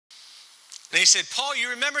And he said, Paul, you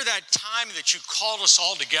remember that time that you called us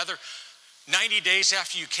all together 90 days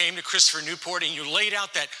after you came to Christopher Newport and you laid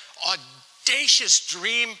out that audacious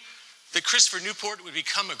dream that Christopher Newport would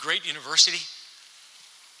become a great university?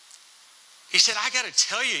 He said, I got to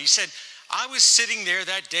tell you, he said, I was sitting there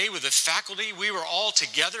that day with the faculty. We were all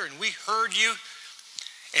together and we heard you.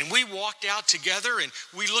 And we walked out together and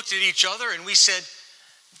we looked at each other and we said,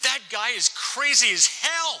 that guy is crazy as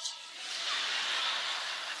hell.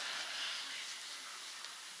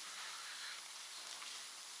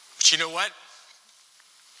 But you know what?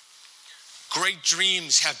 Great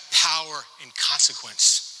dreams have power and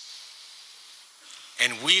consequence.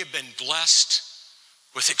 And we have been blessed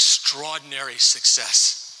with extraordinary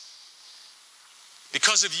success.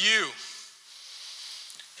 Because of you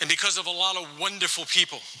and because of a lot of wonderful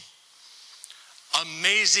people,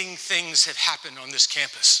 amazing things have happened on this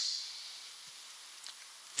campus.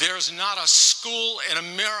 There is not a school in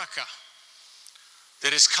America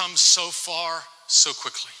that has come so far so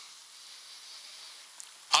quickly.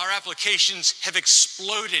 Our applications have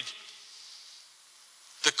exploded.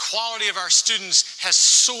 The quality of our students has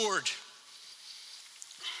soared.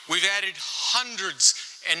 We've added hundreds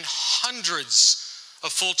and hundreds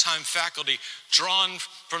of full-time faculty drawn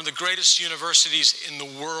from the greatest universities in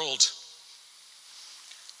the world.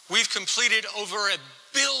 We've completed over $1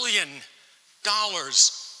 billion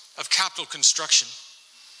of capital construction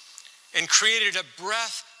and created a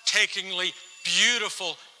breathtakingly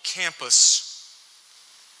beautiful campus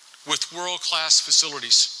with world-class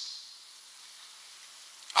facilities.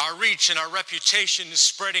 Our reach and our reputation is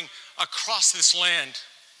spreading across this land.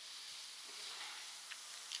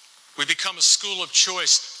 We become a school of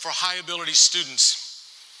choice for high-ability students,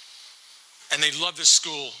 and they love this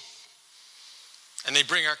school, and they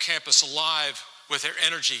bring our campus alive with their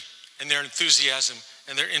energy and their enthusiasm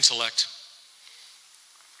and their intellect.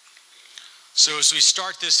 So as we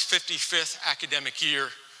start this 55th academic year,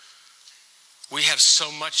 we have so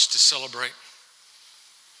much to celebrate.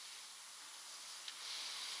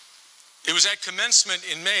 It was at commencement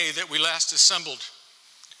in May that we last assembled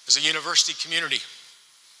as a university community,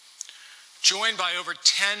 joined by over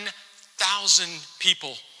 10,000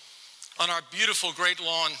 people on our beautiful great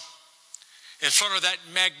lawn in front of that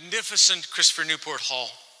magnificent Christopher Newport Hall.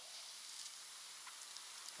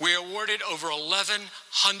 We awarded over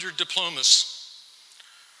 1,100 diplomas.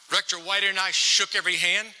 Rector White and I shook every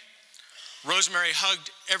hand. Rosemary hugged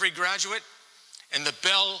every graduate, and the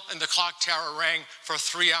bell and the clock tower rang for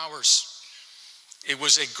 3 hours. It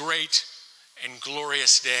was a great and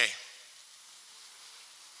glorious day.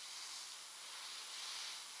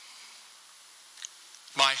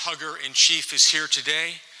 My hugger-in-chief is here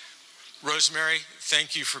today. Rosemary,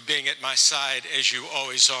 thank you for being at my side, as you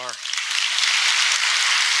always are.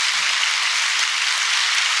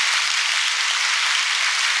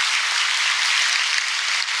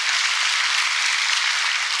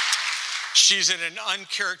 She's in an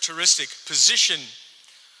uncharacteristic position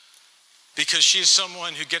because she is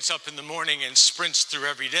someone who gets up in the morning and sprints through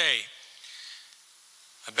every day.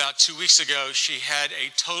 About 2 weeks ago, she had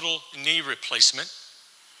a total knee replacement.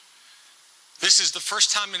 This is the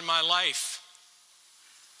first time in my life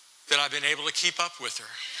that I've been able to keep up with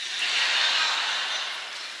her.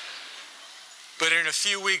 But in a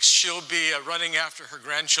few weeks, she'll be running after her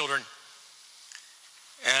grandchildren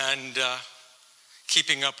and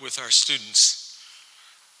keeping up with our students.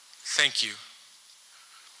 Thank you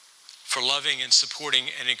for loving and supporting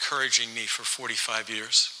and encouraging me for 45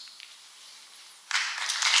 years.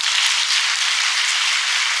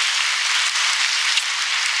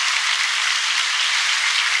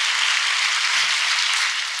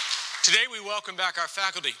 Today we welcome back our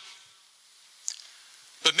faculty,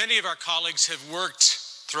 but many of our colleagues have worked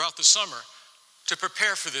throughout the summer to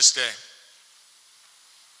prepare for this day.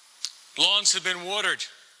 Lawns have been watered.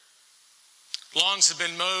 Lawns have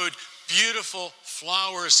been mowed. Beautiful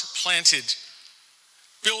flowers planted.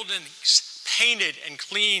 Buildings painted and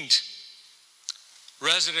cleaned.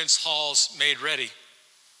 Residence halls made ready.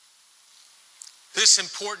 This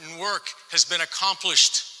important work has been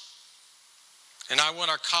accomplished, and I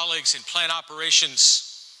want our colleagues in plant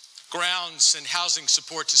operations, grounds, and housing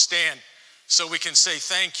support to stand so we can say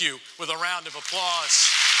thank you with a round of applause.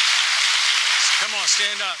 Come on,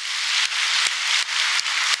 stand up.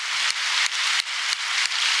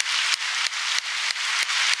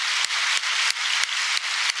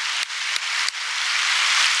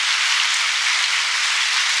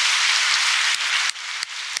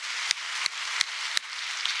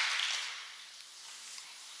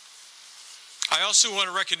 I also want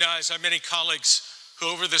to recognize our many colleagues who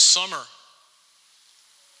over this summer,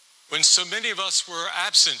 when so many of us were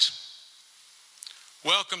absent,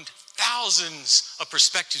 welcomed thousands of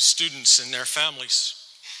prospective students and their families,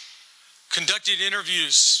 conducted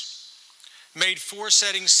interviews, made 4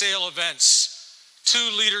 setting sail events,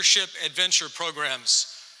 2 leadership adventure programs,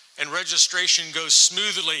 and registration goes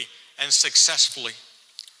smoothly and successfully.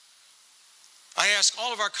 I ask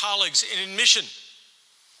all of our colleagues in admission,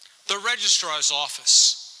 the registrar's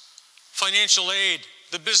office, financial aid,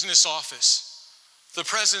 the business office, the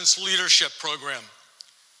President's Leadership Program,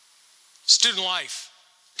 student life,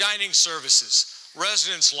 dining services,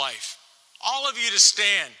 residence life, all of you to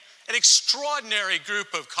stand. An extraordinary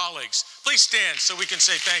group of colleagues. Please stand so we can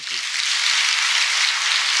say thank you.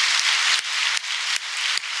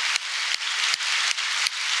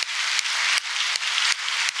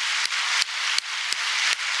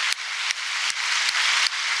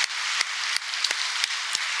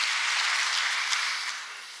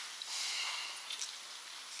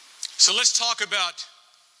 So let's talk about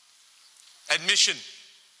admission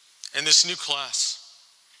in this new class.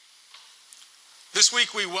 This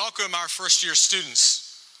week we welcome our first-year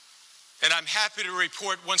students, and I'm happy to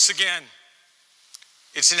report once again,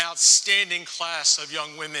 it's an outstanding class of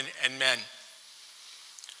young women and men.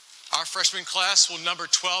 Our freshman class will number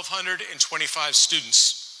 1,225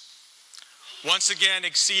 students, once again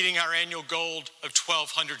exceeding our annual goal of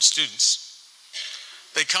 1,200 students.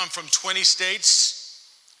 They come from 20 states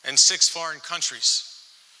and 6 foreign countries,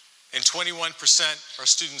 and 21% are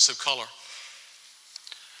students of color.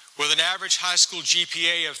 With an average high school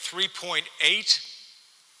GPA of 3.8,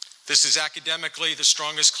 this is academically the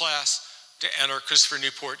strongest class to enter Christopher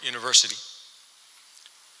Newport University.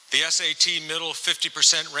 The SAT middle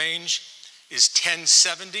 50% range is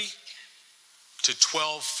 1070 to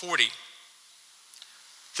 1240.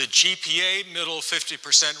 The GPA middle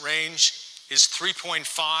 50% range is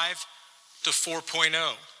 3.5 to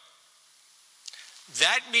 4.0.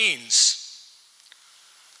 That means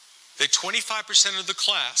that 25% of the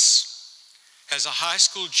class has a high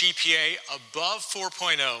school GPA above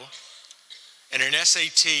 4.0 and an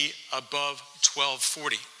SAT above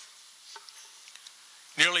 1240.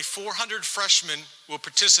 Nearly 400 freshmen will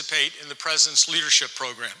participate in the President's Leadership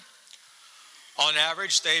Program. On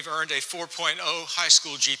average, they've earned a 4.0 high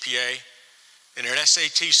school GPA and an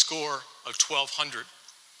SAT score of 1,200.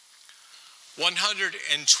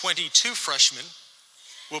 122 freshmen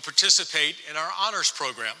will participate in our honors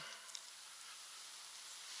program.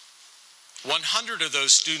 100 of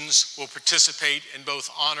those students will participate in both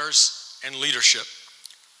honors and leadership.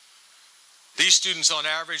 These students on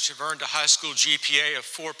average have earned a high school GPA of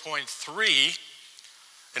 4.3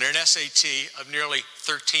 and an SAT of nearly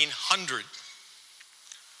 1,300.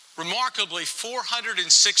 Remarkably,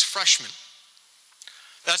 406 freshmen,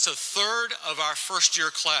 that's a third of our first-year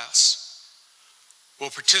class, will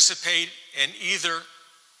participate in either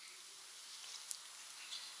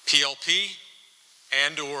PLP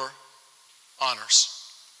and/or honors.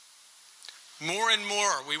 More and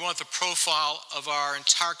more, we want the profile of our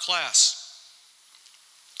entire class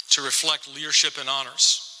to reflect leadership and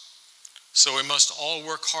honors. So we must all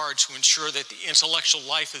work hard to ensure that the intellectual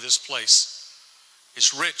life of this place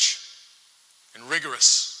is rich and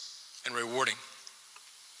rigorous and rewarding.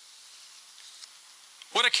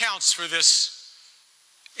 What accounts for this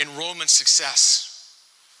enrollment success?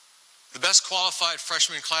 The best qualified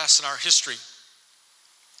freshman class in our history.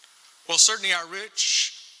 Well, certainly our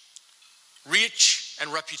reach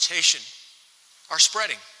and reputation are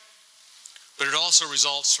spreading, but it also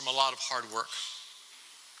results from a lot of hard work.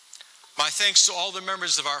 My thanks to all the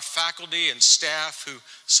members of our faculty and staff who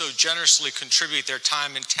so generously contribute their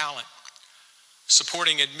time and talent,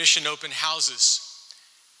 supporting admission open houses,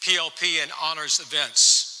 PLP and honors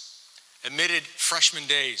events, admitted freshman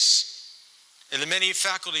days, and the many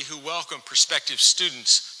faculty who welcome prospective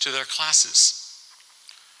students to their classes.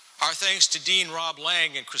 Our thanks to Dean Rob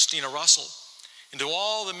Lang and Christina Russell, and to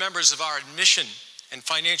all the members of our admission and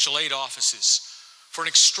financial aid offices for an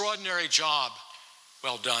extraordinary job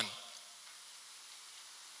well done.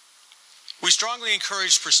 We strongly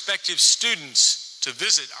encourage prospective students to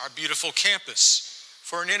visit our beautiful campus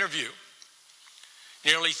for an interview.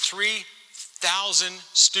 Nearly 3,000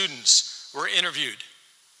 students were interviewed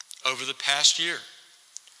over the past year.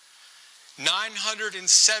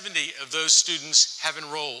 970 of those students have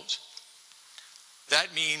enrolled.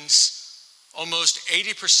 That means almost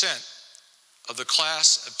 80% of the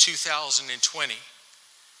class of 2020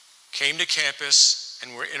 came to campus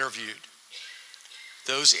and were interviewed.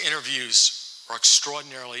 Those interviews are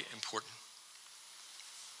extraordinarily important.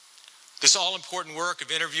 This all-important work of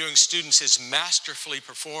interviewing students is masterfully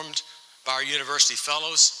performed by our university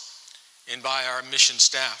fellows and by our admission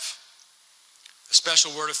staff. A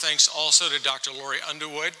special word of thanks also to Dr. Lori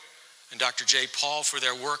Underwood and Dr. Jay Paul for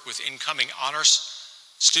their work with incoming honors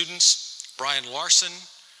students, Brian Larson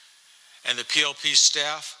and the PLP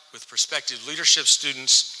staff with prospective leadership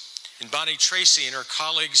students, and Bonnie Tracy and her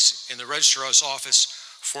colleagues in the registrar's office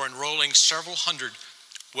for enrolling several hundred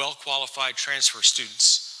well-qualified transfer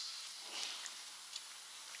students.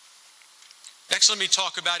 Next, let me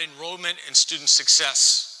talk about enrollment and student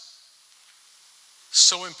success.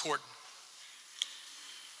 So important.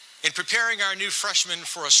 In preparing our new freshmen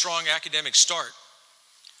for a strong academic start,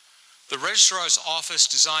 the registrar's office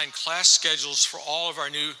designed class schedules for all of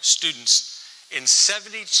our new students in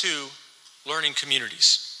 72 learning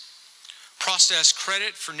communities, processed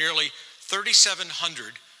credit for nearly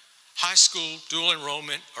 3,700 high school dual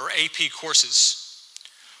enrollment or AP courses,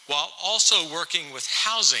 while also working with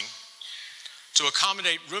housing to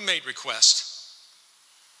accommodate roommate requests,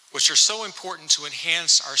 which are so important to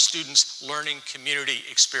enhance our students' learning community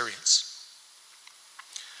experience.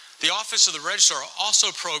 The Office of the Registrar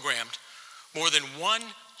also programmed more than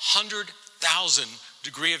 100,000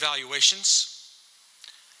 degree evaluations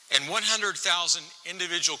and 100,000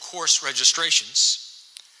 individual course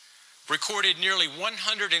registrations, recorded nearly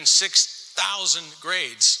 106,000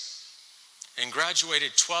 grades, and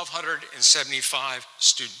graduated 1,275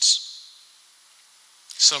 students.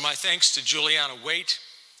 So my thanks to Juliana Waite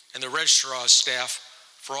and the registrar's staff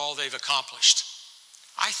for all they've accomplished.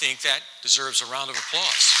 I think that deserves a round of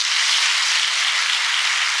applause.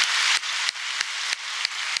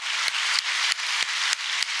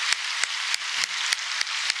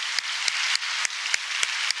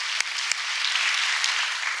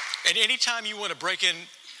 And anytime you want to break in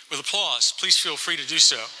with applause, please feel free to do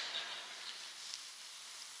so.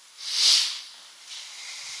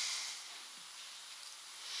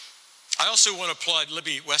 I also want to applaud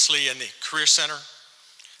Libby Wesley and the Career Center.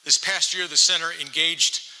 This past year, the center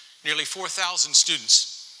engaged nearly 4,000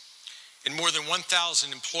 students in more than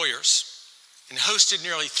 1,000 employers and hosted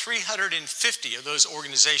nearly 350 of those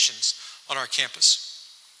organizations on our campus.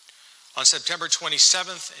 On September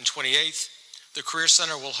 27th and 28th, the Career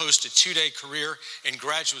Center will host a 2-day career and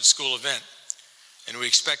graduate school event, and we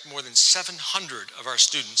expect more than 700 of our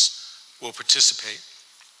students will participate.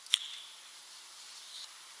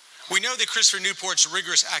 We know that Christopher Newport's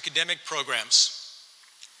rigorous academic programs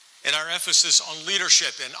and our emphasis on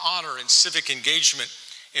leadership and honor and civic engagement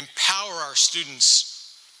empower our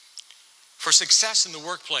students for success in the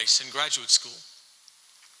workplace and graduate school.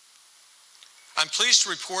 I'm pleased to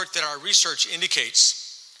report that our research indicates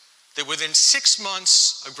that within 6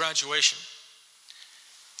 months of graduation,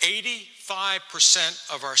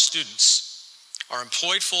 85% of our students are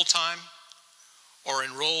employed full-time or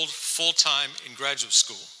enrolled full-time in graduate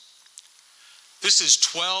school. This is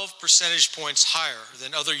 12 percentage points higher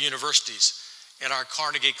than other universities in our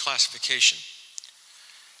Carnegie classification.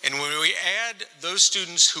 And when we add those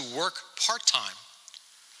students who work part-time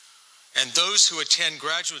and those who attend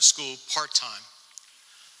graduate school part-time,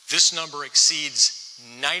 this number exceeds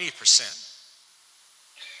 90%.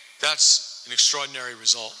 That's an extraordinary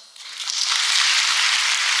result.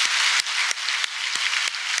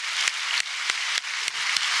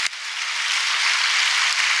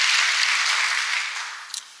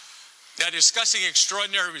 Now, discussing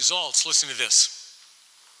extraordinary results, listen to this.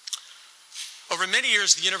 Over many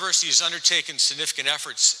years, the university has undertaken significant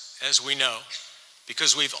efforts, as we know,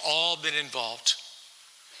 because we've all been involved,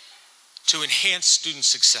 to enhance student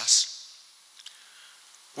success,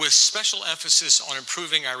 with special emphasis on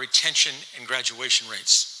improving our retention and graduation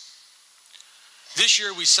rates. This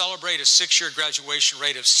year, we celebrate a 6-year graduation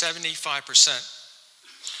rate of 75%.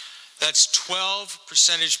 That's 12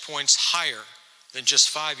 percentage points higher than just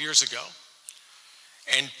 5 years ago,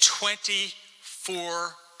 and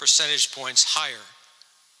 24 percentage points higher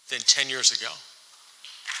than 10 years ago.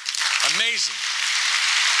 Amazing.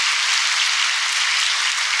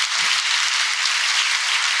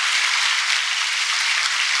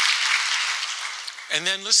 And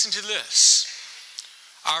then listen to this.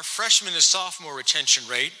 Our freshman and sophomore retention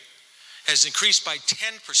rate has increased by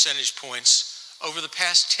 10 percentage points over the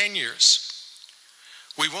past 10 years.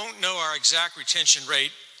 We won't know our exact retention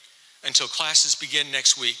rate until classes begin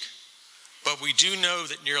next week, but we do know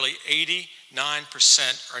that nearly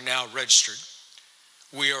 89% are now registered.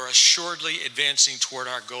 We are assuredly advancing toward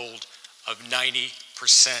our goal of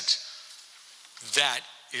 90%. That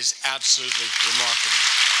is absolutely remarkable.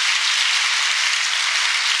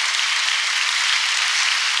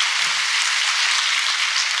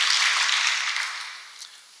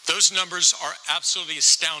 Those numbers are absolutely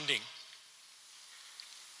astounding.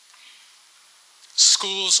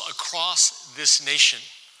 Schools across this nation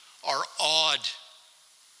are awed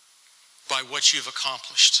by what you've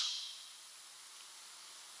accomplished.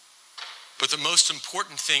 But the most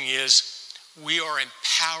important thing is we are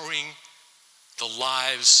empowering the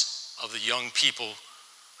lives of the young people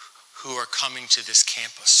who are coming to this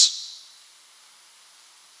campus.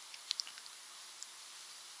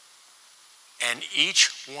 And each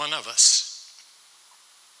one of us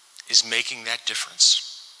is making that difference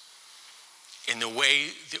in the way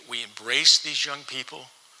that we embrace these young people,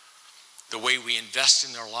 the way we invest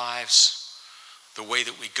in their lives, the way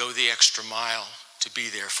that we go the extra mile to be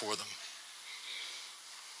there for them.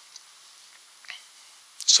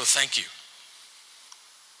 So thank you.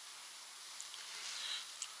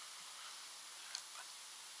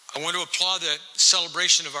 I want to applaud the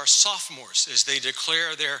celebration of our sophomores as they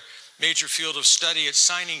declare their major field of study at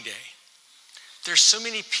signing day. There's so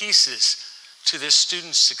many pieces to this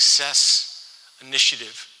student success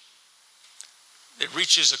initiative that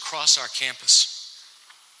reaches across our campus.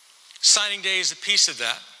 Signing day is a piece of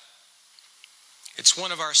that. It's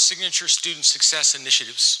one of our signature student success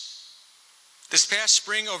initiatives. This past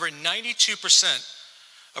spring, over 92%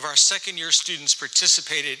 of our second-year students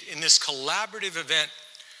participated in this collaborative event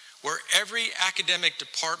where every academic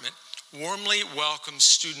department warmly welcomes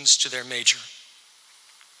students to their major.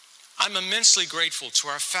 I'm immensely grateful to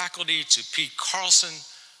our faculty, to Pete Carlson,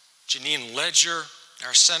 Janine Ledger,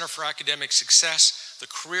 our Center for Academic Success, the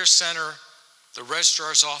Career Center, the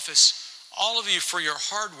Registrar's Office, all of you for your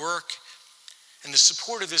hard work and the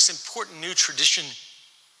support of this important new tradition.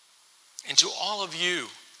 And to all of you,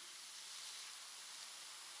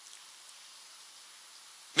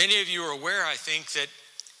 many of you are aware, I think, that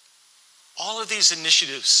all of these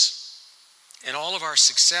initiatives and all of our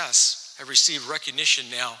success have received recognition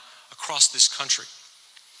now across this country.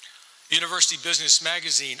 University Business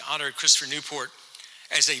Magazine honored Christopher Newport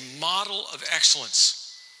as a model of excellence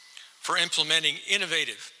for implementing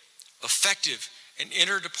innovative, effective, and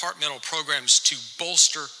interdepartmental programs to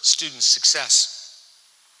bolster student success.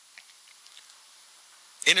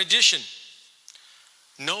 In addition,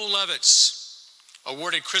 Noel Levitz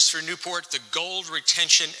awarded Christopher Newport the Gold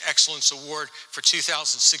Retention Excellence Award for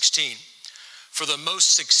 2016 for the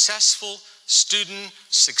most successful student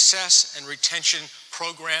success and retention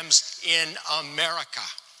programs in America.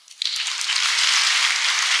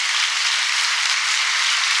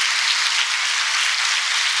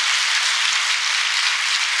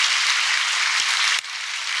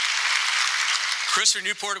 Christopher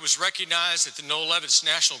Newport was recognized at the Noel Levitz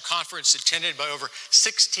National Conference, attended by over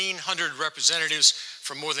 1,600 representatives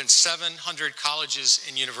from more than 700 colleges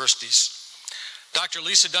and universities. Dr.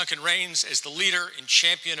 Lisa Duncan Rains, as the leader and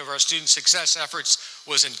champion of our student success efforts,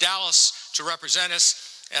 was in Dallas to represent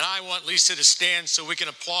us, and I want Lisa to stand so we can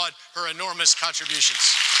applaud her enormous contributions.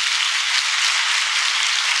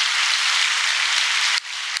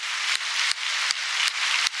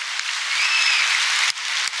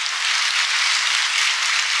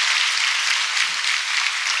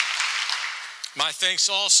 My thanks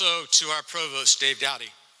also to our provost, Dave Dowdy,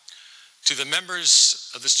 to the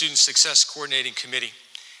members of the Student Success Coordinating Committee,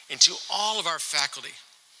 and to all of our faculty,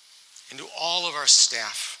 and to all of our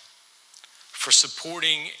staff for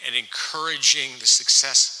supporting and encouraging the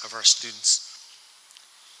success of our students.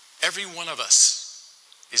 Every one of us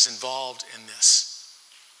is involved in this,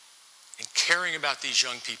 in caring about these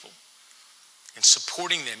young people, and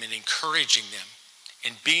supporting them and encouraging them,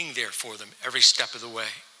 and being there for them every step of the way.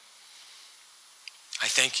 I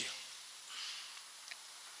thank you.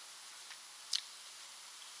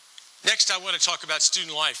 Next, I want to talk about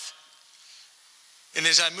student life. And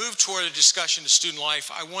as I move toward a discussion of student life,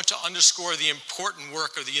 I want to underscore the important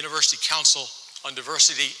work of the University Council on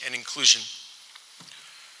Diversity and Inclusion.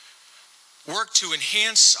 Work to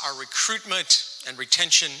enhance our recruitment and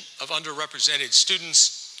retention of underrepresented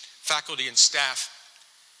students, faculty, and staff,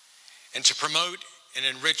 and to promote and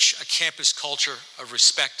enrich a campus culture of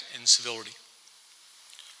respect and civility.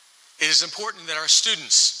 It is important that our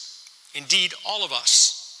students, indeed all of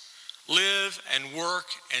us, live and work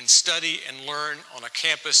and study and learn on a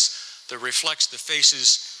campus that reflects the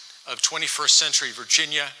faces of 21st century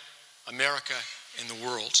Virginia, America, and the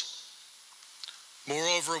world.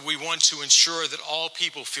 Moreover, we want to ensure that all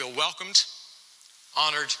people feel welcomed,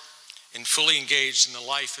 honored, and fully engaged in the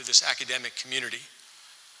life of this academic community.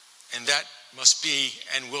 And that must be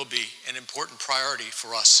and will be an important priority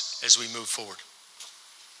for us as we move forward.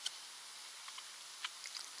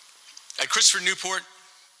 At Christopher Newport,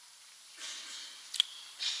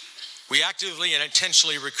 we actively and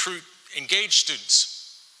intentionally recruit engaged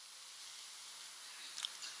students.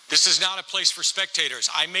 This is not a place for spectators.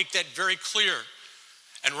 I make that very clear,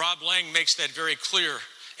 and Rob Lang makes that very clear,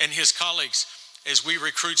 and his colleagues, as we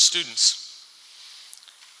recruit students.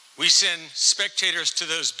 We send spectators to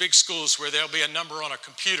those big schools where there'll be a number on a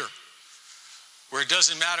computer, where it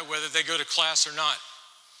doesn't matter whether they go to class or not.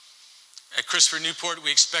 At Christopher Newport,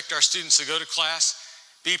 we expect our students to go to class,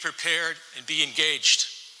 be prepared, and be engaged.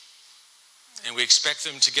 And we expect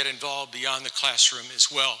them to get involved beyond the classroom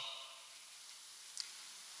as well,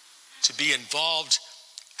 to be involved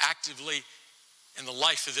actively in the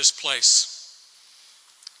life of this place.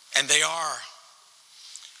 And they are.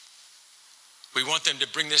 We want them to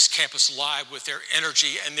bring this campus alive with their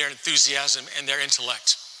energy and their enthusiasm and their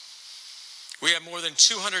intellect. We have more than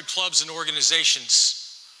 200 clubs and organizations,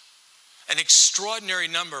 an extraordinary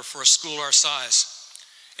number for a school our size.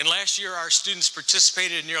 And last year, our students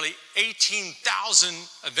participated in nearly 18,000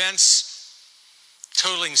 events,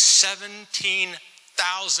 totaling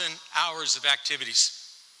 17,000 hours of activities.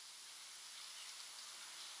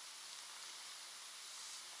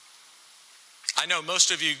 I know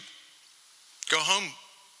most of you go home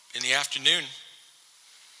in the afternoon.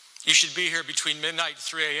 You should be here between midnight and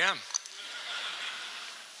 3 a.m.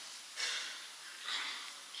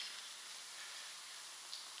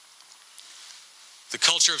 The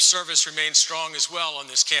culture of service remains strong as well on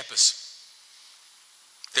this campus.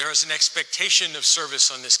 There is an expectation of service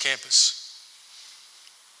on this campus.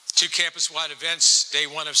 2 campus-wide events, Day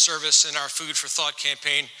 1 of Service and our Food for Thought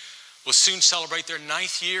campaign, will soon celebrate their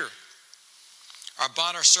 9th year. Our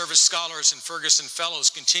Bonner Service Scholars and Ferguson Fellows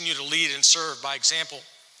continue to lead and serve by example.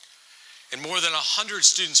 And more than 100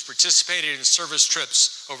 students participated in service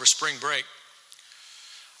trips over spring break.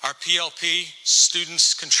 Our PLP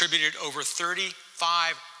students contributed over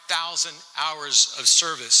 35,000 hours of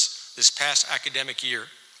service this past academic year.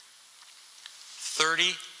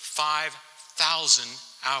 35,000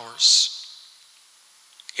 hours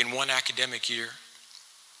in one academic year.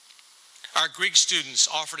 Our Greek students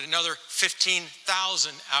offered another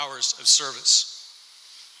 15,000 hours of service.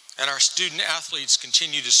 And our student athletes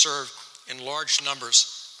continue to serve in large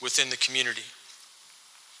numbers within the community.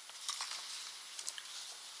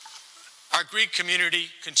 Our Greek community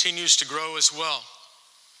continues to grow as well.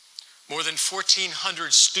 More than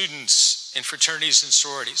 1,400 students in fraternities and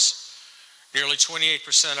sororities, nearly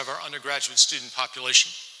 28% of our undergraduate student population.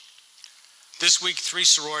 This week, 3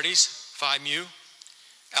 sororities, Phi Mu,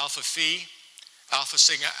 Alpha Phi, Alpha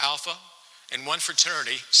Sigma Alpha, and 1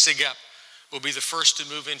 fraternity, Sig Ep, will be the first to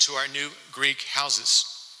move into our new Greek houses.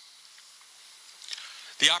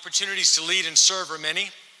 The opportunities to lead and serve are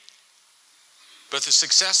many, but the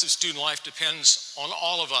success of student life depends on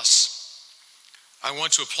all of us. I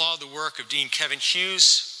want to applaud the work of Dean Kevin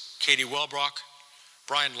Hughes, Katie Wellbrock,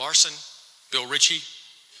 Brian Larson, Bill Ritchie,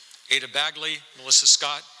 Ada Bagley, Melissa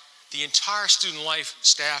Scott, the entire student life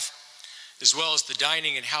staff, as well as the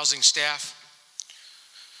dining and housing staff,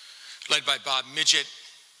 led by Bob Midget,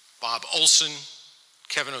 Bob Olson,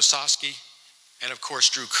 Kevin Osaski, and of course,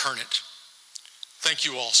 Drew Kernett. Thank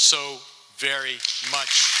you all so very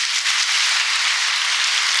much.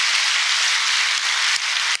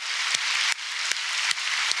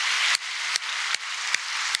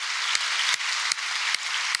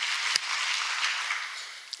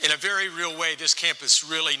 In a very real way, this campus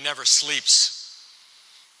really never sleeps.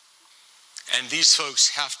 And these folks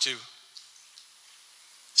have to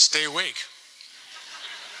stay awake.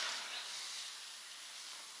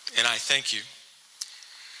 And I thank you.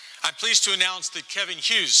 I'm pleased to announce that Kevin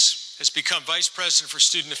Hughes has become Vice President for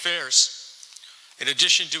Student Affairs. In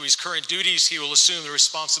addition to his current duties, he will assume the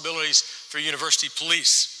responsibilities for University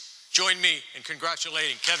Police. Join me in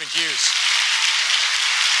congratulating Kevin Hughes.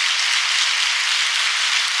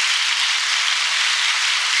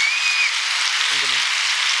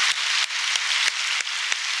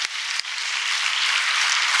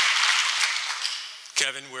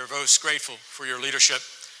 Kevin, we're most grateful for your leadership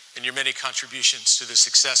and your many contributions to the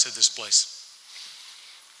success of this place.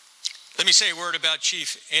 Let me say a word about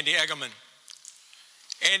Chief Andy Egelman.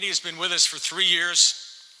 Andy has been with us for 3 years,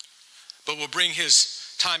 but will bring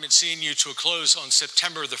his time at CNU to a close on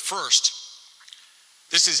September the 1st.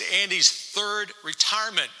 This is Andy's 3rd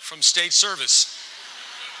retirement from state service.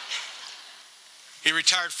 He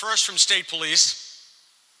retired first from state police,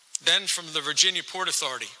 then from the Virginia Port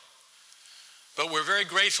Authority. But we're very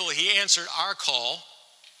grateful he answered our call,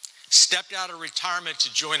 stepped out of retirement to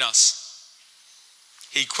join us.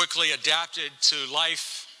 He quickly adapted to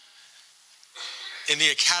life in the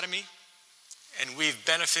academy, and we've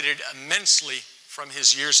benefited immensely from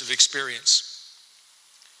his years of experience.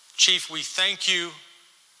 Chief, we thank you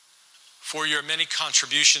for your many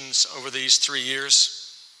contributions over these 3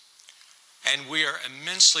 years, and we are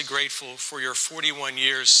immensely grateful for your 41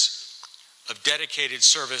 years of dedicated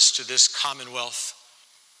service to this Commonwealth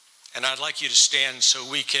And I'd like you to stand so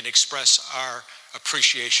we can express our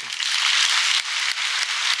appreciation.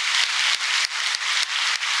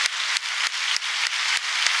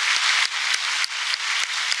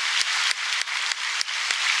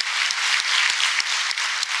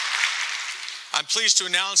 I'm pleased to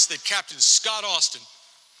announce that Captain Scott Austin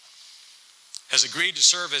has agreed to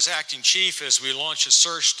serve as acting chief as we launch a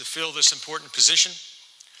search to fill this important position.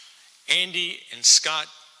 Andy and Scott,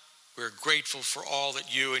 we're grateful for all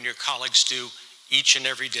that you and your colleagues do each and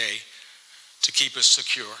every day to keep us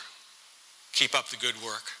secure. Keep up the good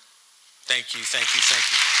work. Thank you, thank you,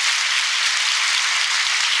 thank you.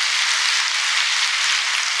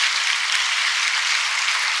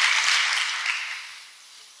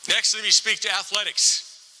 Next, let me speak to athletics.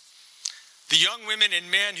 The young women and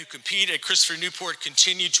men who compete at Christopher Newport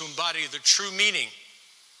continue to embody the true meaning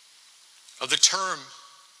of the term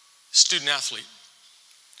student athlete.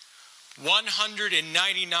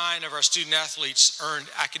 199 of our student athletes earned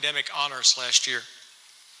academic honors last year.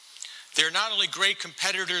 They're not only great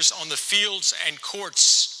competitors on the fields and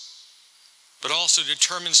courts, but also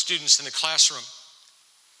determined students in the classroom.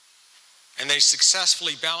 And they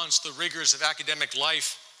successfully balance the rigors of academic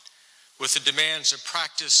life with the demands of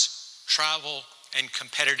practice, travel, and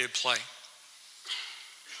competitive play.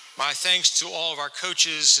 My thanks to all of our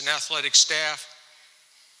coaches and athletic staff,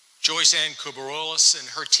 Joyce Ann Kubarolis and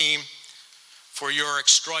her team, for your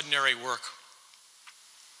extraordinary work.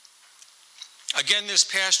 Again, this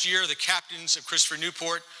past year, the captains of Christopher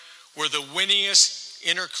Newport were the winningest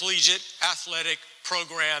intercollegiate athletic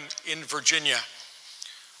program in Virginia.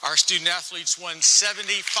 Our student athletes won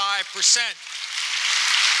 75%.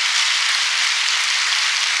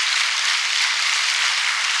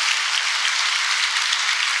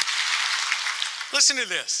 Listen to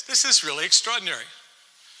this. This is really extraordinary.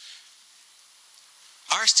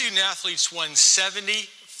 Our student athletes won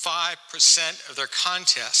 75% of their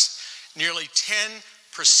contests, nearly 10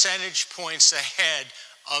 percentage points ahead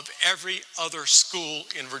of every other school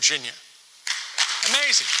in Virginia.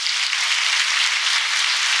 Amazing.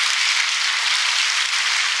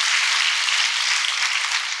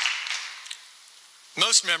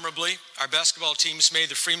 Most memorably, our basketball teams made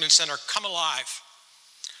the Freeman Center come alive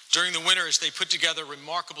during the winter as they put together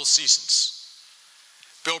remarkable seasons.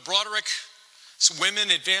 Bill Broderick's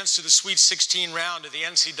women advanced to the Sweet 16 round of the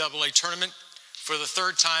NCAA tournament for the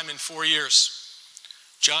third time in 4 years.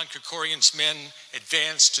 John Krikorian's men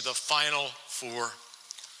advanced to the Final Four.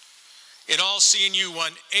 In all, CNU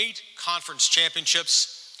won 8 conference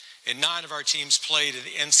championships, and 9 of our teams played in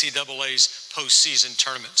the NCAA's postseason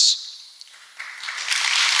tournaments.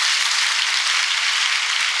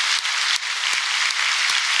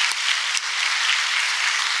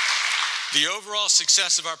 The overall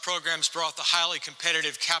success of our programs brought the highly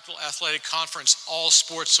competitive Capital Athletic Conference All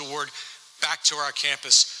Sports Award back to our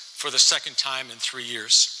campus for the second time in 3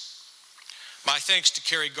 years. My thanks to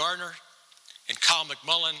Kerry Gardner and Kyle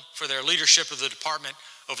McMullen for their leadership of the department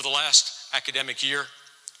over the last academic year.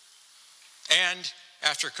 And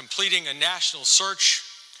after completing a national search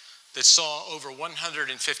that saw over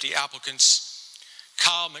 150 applicants,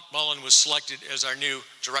 Kyle McMullen was selected as our new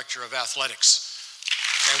Director of Athletics.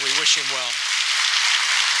 And we wish him well.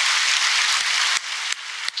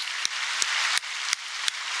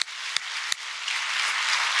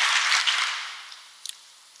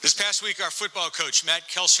 This past week, our football coach, Matt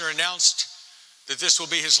Kelchner, announced that this will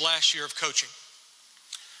be his last year of coaching.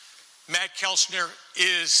 Matt Kelchner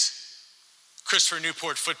is Christopher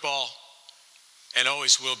Newport football and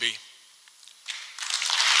always will be.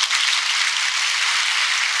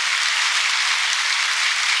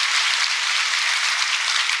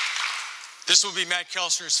 This will be Matt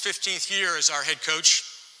Kelchner's 15th year as our head coach.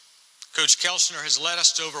 Coach Kelchner has led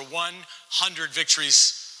us to over 100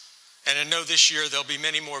 victories, and I know this year there'll be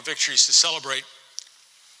many more victories to celebrate.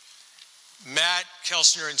 Matt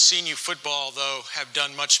Kelchner and CNU football, though, have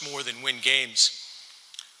done much more than win games.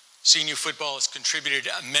 CNU football has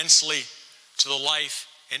contributed immensely to the life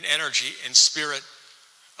and energy and spirit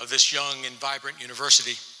of this young and vibrant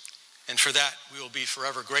university, and for that we will be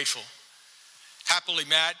forever grateful. Happily,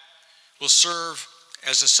 Matt will serve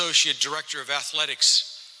as Associate Director of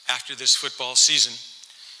Athletics after this football season.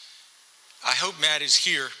 I hope Matt is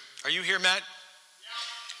here. Are you here, Matt?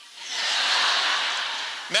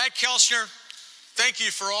 Yeah. Matt Kelchner, thank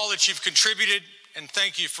you for all that you've contributed, and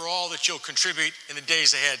thank you for all that you'll contribute in the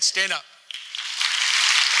days ahead. Stand up.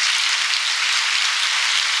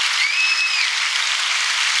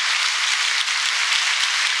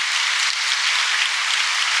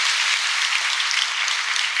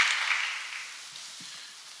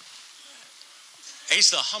 he's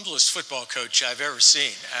the humblest football coach I've ever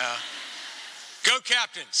seen. Go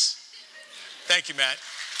Captains. Thank you, Matt.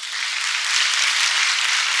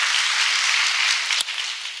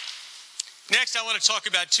 Next, I want to talk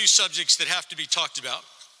about two subjects that have to be talked about: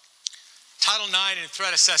 Title IX and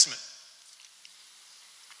threat assessment.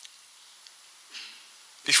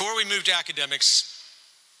 Before we move to academics,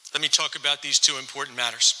 let me talk about these two important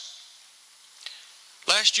matters.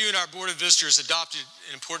 Last June, our Board of Visitors adopted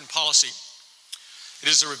an important policy. It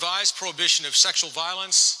is a revised prohibition of sexual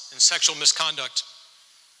violence and sexual misconduct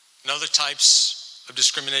and other types of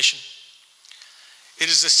discrimination. It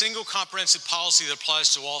is a single comprehensive policy that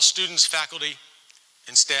applies to all students, faculty,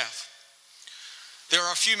 and staff. There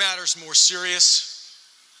are a few matters more serious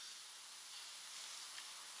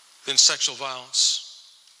than sexual violence.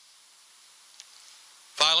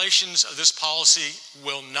 Violations of this policy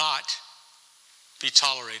will not be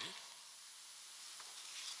tolerated.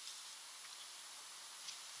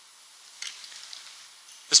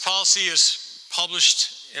 This policy is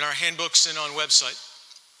published in our handbooks and on website.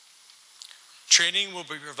 Training will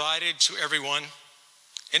be provided to everyone,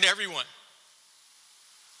 and everyone,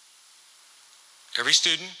 every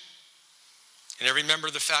student, and every member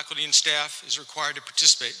of the faculty and staff is required to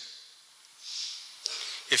participate.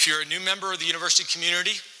 If you're a new member of the university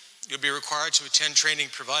community, you'll be required to attend training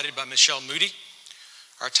provided by Michelle Moody,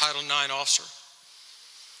 our Title IX officer.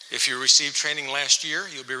 If you received training last year,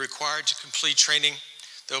 you'll be required to complete training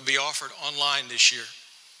that will be offered online this year.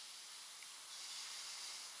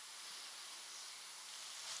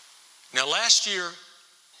 Now, last year,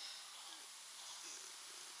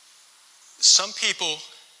 some people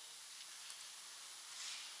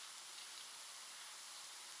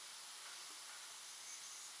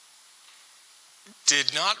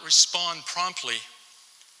did not respond promptly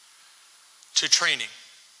to training.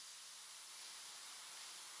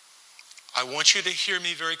 I want you to hear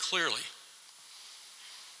me very clearly.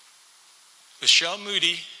 Michelle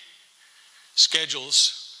Moody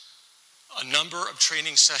schedules a number of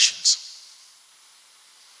training sessions.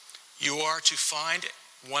 You are to find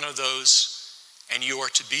one of those and you are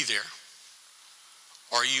to be there,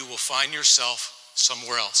 or you will find yourself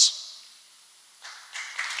somewhere else.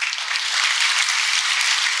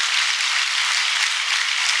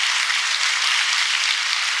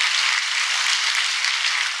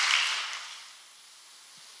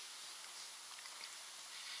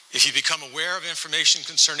 If you become aware of information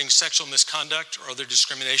concerning sexual misconduct or other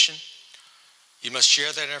discrimination, you must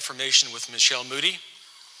share that information with Michelle Moody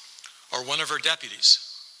or one of her deputies.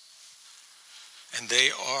 And they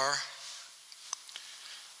are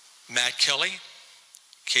Matt Kelly,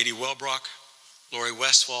 Katie Wellbrock, Lori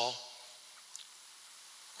Westfall,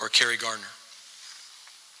 or Carrie Gardner.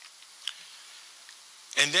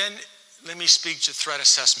 And then let me speak to threat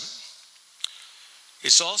assessment.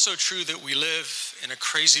 It's also true that we live in a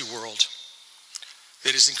crazy world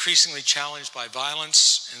that is increasingly challenged by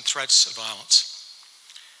violence and threats of violence.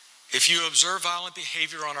 If you observe violent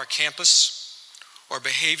behavior on our campus or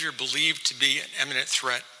behavior believed to be an imminent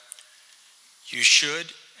threat, you should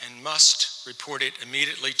and must report it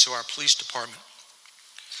immediately to our police department.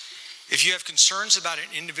 If you have concerns about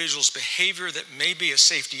an individual's behavior that may be a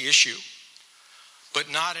safety issue, but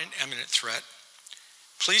not an imminent threat,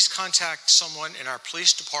 please contact someone in our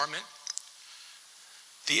police department,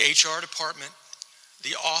 the HR department,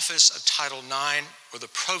 the Office of Title IX, or the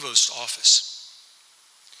Provost's office.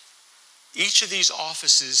 Each of these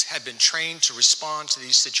offices have been trained to respond to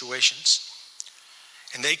these situations,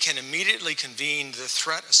 and they can immediately convene the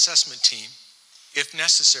threat assessment team, if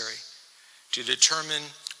necessary, to determine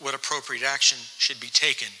what appropriate action should be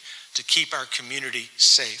taken to keep our community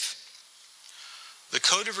safe. The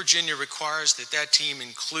Code of Virginia requires that that team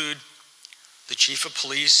include the Chief of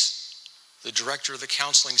Police, the Director of the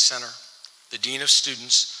Counseling Center, the Dean of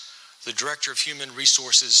Students, the Director of Human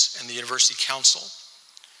Resources, and the University Council.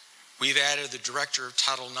 We've added the Director of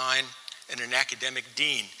Title IX and an academic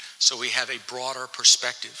dean, so we have a broader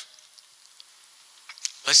perspective.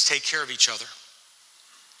 Let's take care of each other.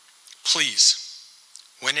 Please,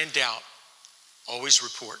 when in doubt, always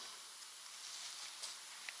report.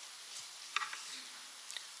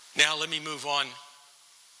 Now let me move on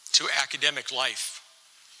to academic life,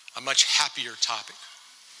 a much happier topic.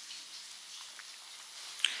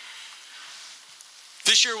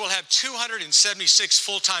 This year we'll have 276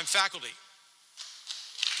 full-time faculty.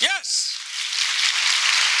 Yes!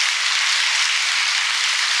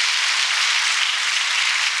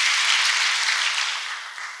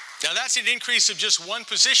 Now that's an increase of just one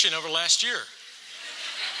position over last year,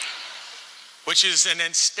 which is an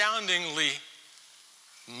astoundingly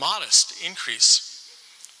modest increase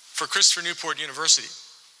for Christopher Newport University.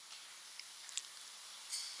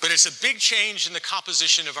 But it's a big change in the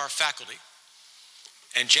composition of our faculty.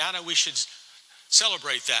 And Jana, we should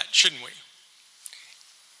celebrate that, shouldn't we?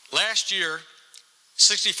 Last year,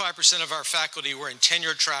 65% of our faculty were in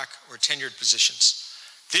tenured track or tenured positions.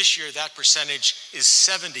 This year, that percentage is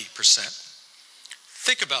 70%.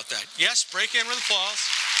 Think about that. Yes, break in with applause.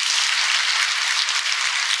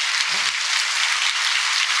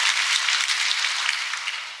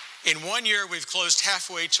 In 1 year, we've closed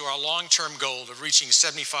halfway to our long-term goal of reaching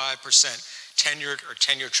 75% tenured or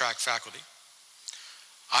tenure track faculty.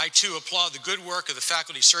 I, too, applaud the good work of the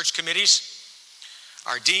faculty search committees,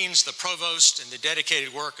 our deans, the provost, and the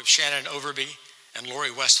dedicated work of Shannon Overby and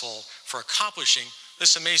Lori Westfall for accomplishing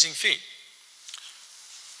this amazing feat.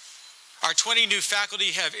 Our 20 new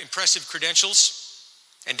faculty have impressive credentials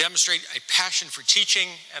and demonstrate a passion for teaching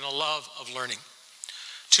and a love of learning.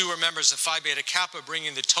 2 are members of Phi Beta Kappa,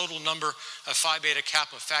 bringing the total number of Phi Beta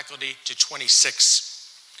Kappa faculty to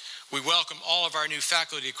 26. We welcome all of our new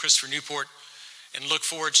faculty at Christopher Newport and look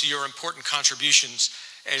forward to your important contributions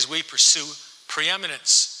as we pursue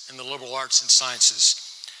preeminence in the liberal arts and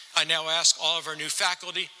sciences. I now ask all of our new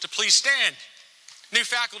faculty to please stand. New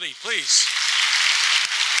faculty, please.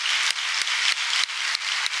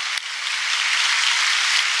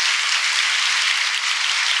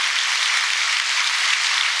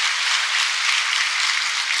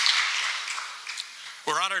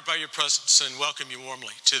 We're honored by your presence and welcome you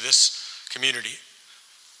warmly to this community.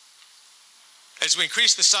 As we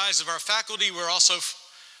increase the size of our faculty, we're also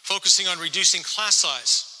focusing on reducing class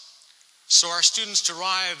size so our students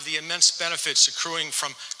derive the immense benefits accruing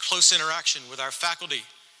from close interaction with our faculty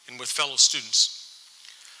and with fellow students.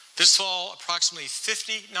 This fall, approximately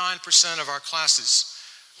 59% of our classes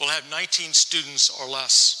will have 19 students or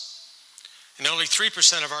less, and only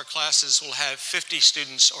 3% of our classes will have 50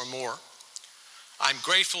 students or more. I'm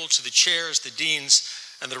grateful to the chairs, the deans,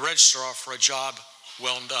 and the registrar for a job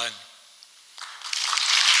well done.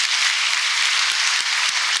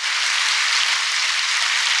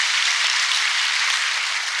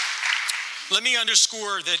 Let me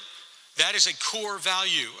underscore that is a core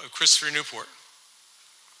value of Christopher Newport.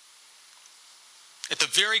 At the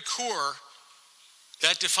very core,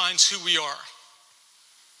 that defines who we are.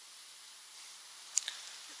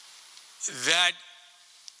 That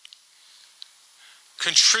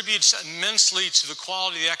contributes immensely to the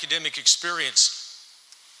quality of the academic experience,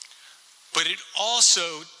 but it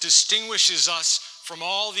also distinguishes us from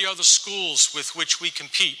all the other schools with which we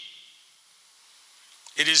compete.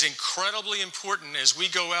 It is incredibly important as we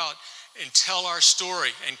go out and tell our story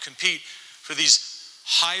and compete for these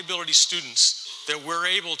high-ability students that we're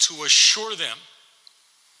able to assure them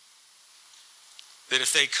that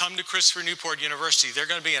if they come to Christopher Newport University, they're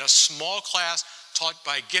going to be in a small class taught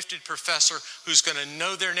by a gifted professor who's going to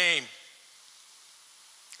know their name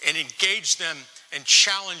and engage them and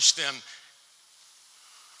challenge them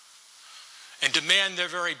and demand their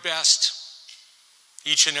very best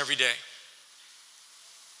each and every day.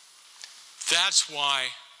 That's why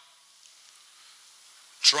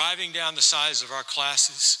driving down the size of our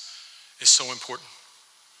classes is so important.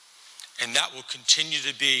 And that will continue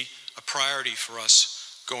to be a priority for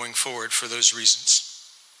us going forward for those reasons.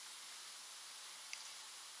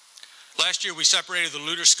 Last year, we separated the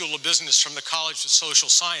Luter School of Business from the College of Social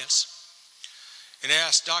Science and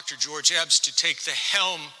asked Dr. George Ebbs to take the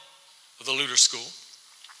helm of the Luter School.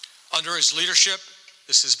 Under his leadership,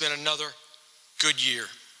 this has been another good year.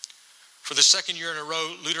 For the second year in a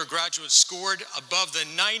row, Luter graduates scored above the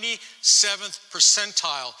 97th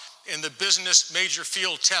percentile in the business major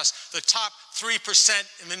field test, the top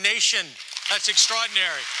 3% in the nation. That's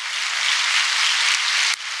extraordinary.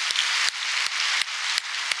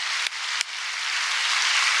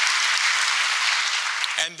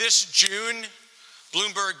 And this June,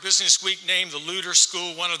 Bloomberg Business Week named the Luter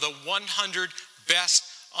School one of the 100 best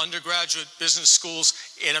undergraduate business schools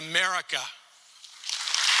in America.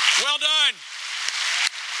 Well done.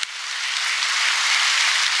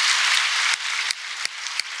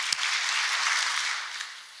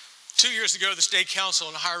 Two years ago, the State Council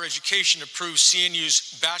on Higher Education approved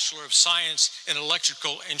CNU's Bachelor of Science in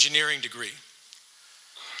Electrical Engineering degree.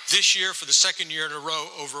 This year, for the second year in a row,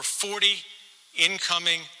 over 40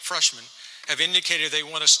 incoming freshmen have indicated they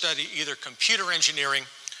want to study either computer engineering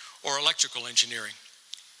or electrical engineering.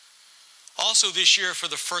 Also this year, for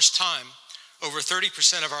the first time, over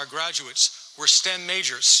 30% of our graduates were STEM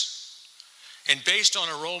majors. And based on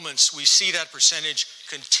enrollments, we see that percentage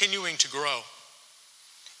continuing to grow.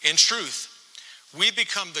 In truth, we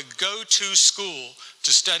become the go-to school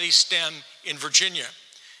to study STEM in Virginia.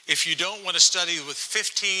 if you don't want to study with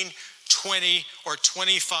 15, 20, or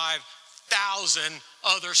 25,000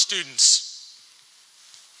 other students,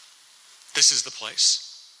 this is the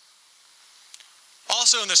place.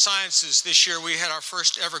 Also in the sciences this year, we had our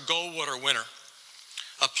first ever Goldwater winner,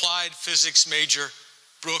 applied physics major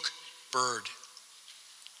Brooke Bird.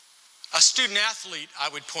 A student athlete, I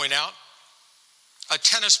would point out, a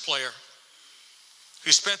tennis player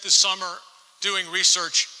who spent the summer doing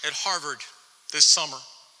research at Harvard this summer.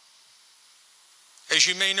 As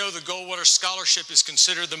you may know, the Goldwater Scholarship is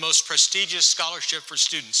considered the most prestigious scholarship for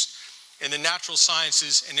students in the natural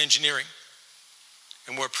sciences and engineering.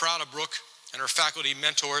 And we're proud of Brooke and her faculty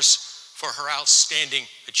mentors for her outstanding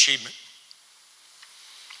achievement.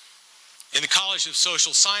 In the College of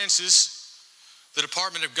Social Sciences, the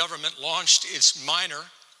Department of Government launched its minor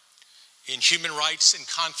in Human Rights and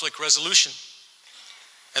Conflict Resolution.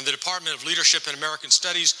 And the Department of Leadership and American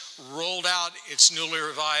Studies rolled out its newly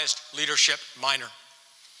revised Leadership minor.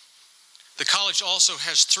 The college also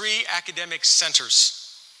has 3 academic centers: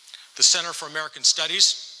 the Center for American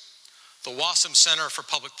Studies, the Wassam Center for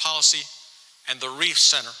Public Policy, and the Reef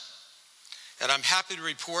Center. And I'm happy to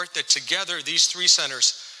report that together these 3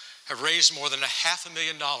 centers have raised more than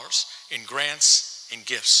 $500,000 in grants and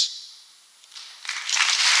gifts.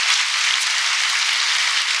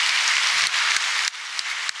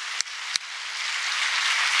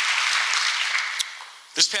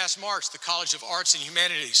 This past March, the College of Arts and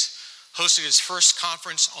Humanities hosted its first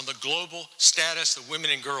conference on the global status of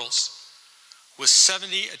women and girls, with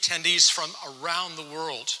 70 attendees from around the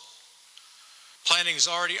world. Planning is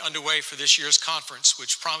already underway for this year's conference,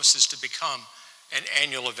 which promises to become an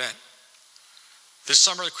annual event. This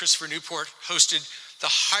summer, Christopher Newport hosted the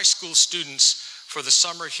high school students for the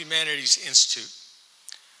Summer Humanities Institute.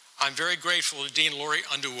 I'm very grateful to Dean Lori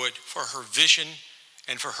Underwood for her vision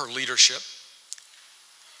and for her leadership.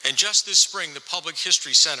 And just this spring, the Public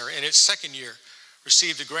History Center, in its second year,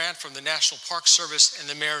 received a grant from the National Park Service and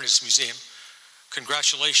the Mariners Museum.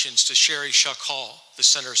 Congratulations to Sherry Shuck Hall, the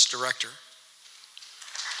center's director.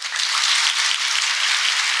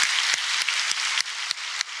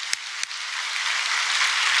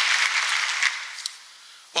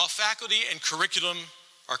 While faculty and curriculum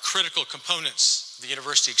are critical components of the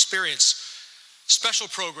university experience, special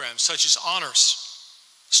programs such as honors,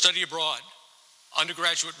 study abroad,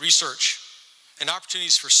 undergraduate research, and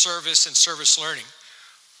opportunities for service and service learning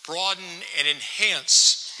broaden and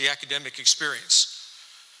enhance the academic experience.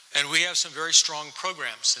 And we have some very strong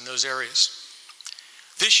programs in those areas.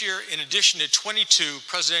 This year, in addition to 22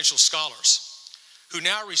 presidential scholars who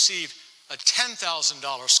now receive a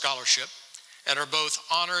 $10,000 scholarship and are both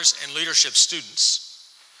honors and leadership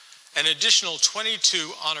students, an additional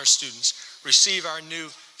 22 honor students receive our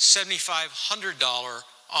new $7,500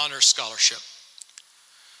 honor scholarship.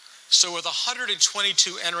 So with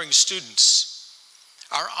 122 entering students,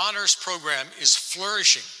 our honors program is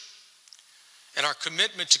flourishing, and our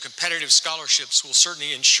commitment to competitive scholarships will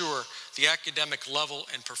certainly ensure the academic level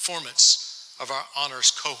and performance of our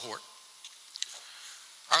honors cohort.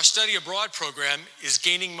 Our study abroad program is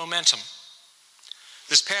gaining momentum.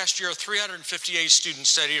 This past year, 358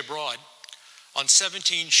 students studied abroad on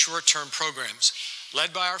 17 short-term programs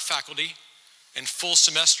led by our faculty and full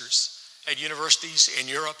semesters at universities in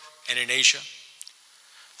Europe and in Asia.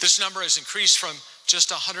 This number has increased from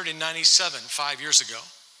just 197 5 years ago.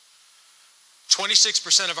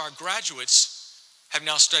 26% of our graduates have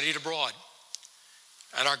now studied abroad,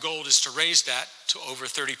 and our goal is to raise that to over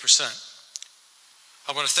 30%.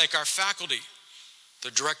 I want to thank our faculty,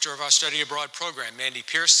 the director of our study abroad program, Mandy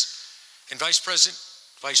Pierce, and Vice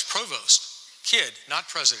Provost, Kidd, not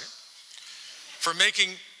President, for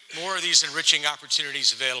making more of these enriching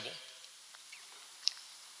opportunities available.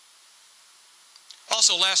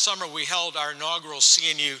 Also, last summer, we held our inaugural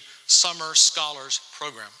CNU Summer Scholars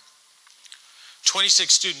Program.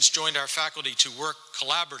 26 students joined our faculty to work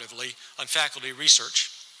collaboratively on faculty research,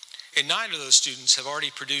 and 9 of those students have already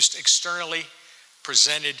produced externally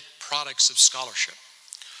presented products of scholarship.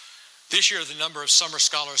 This year, the number of summer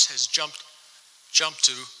scholars has jumped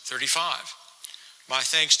to 35. My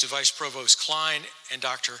thanks to Vice Provost Klein and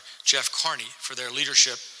Dr. Jeff Carney for their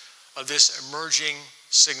leadership of this emerging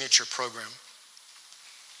signature program.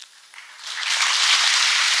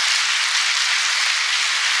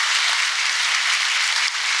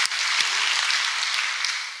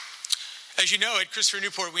 As you know, at Christopher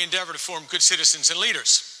Newport, we endeavor to form good citizens and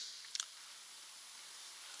leaders.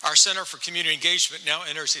 Our Center for Community Engagement now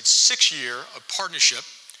enters its 6th year of partnership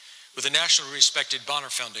with the nationally respected Bonner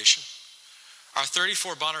Foundation. Our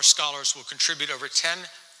 34 Bonner scholars will contribute over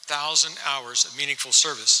 10,000 hours of meaningful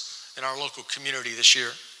service in our local community this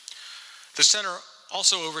year. The center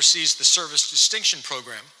also oversees the Service Distinction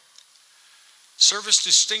Program. Service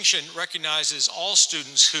Distinction recognizes all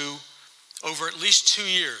students who, over at least 2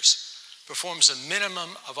 years, performs a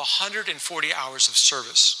minimum of 140 hours of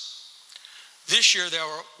service. This year, there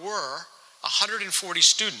were 140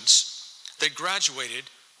 students that graduated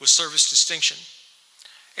with Service Distinction,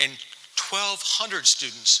 and 1,200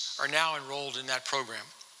 students are now enrolled in that program.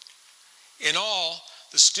 In all,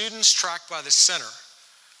 the students tracked by the center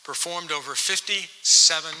performed over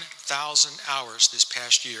 57,000 hours this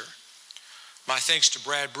past year. My thanks to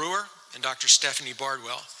Brad Brewer and Dr. Stephanie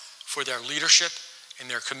Bardwell for their leadership and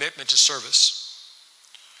their commitment to service.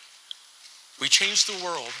 We changed the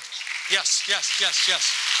world. Yes, yes, yes,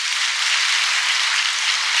 yes.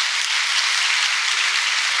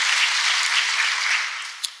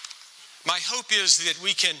 My hope is that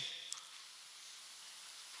we can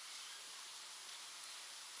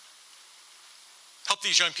help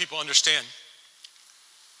these young people understand,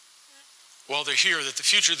 while they're here, that the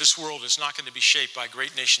future of this world is not going to be shaped by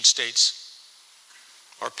great nation states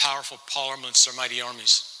or powerful parliaments or mighty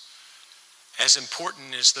armies, as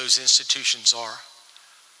important as those institutions are.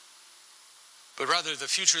 But rather, the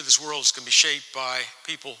future of this world is going to be shaped by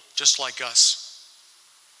people just like us,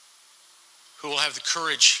 who will have the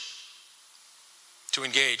courage to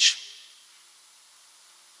engage.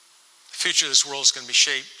 The future of this world is going to be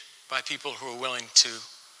shaped by people who are willing to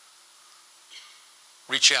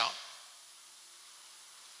reach out.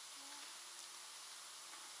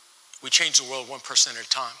 We change the world one person at a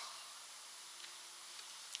time.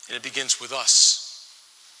 And it begins with us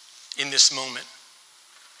in this moment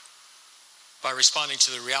by responding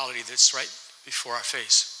to the reality that's right before our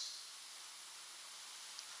face.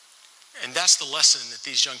 And that's the lesson that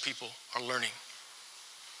these young people are learning.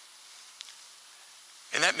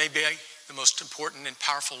 And that may be the most important and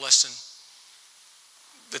powerful lesson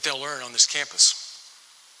that they'll learn on this campus.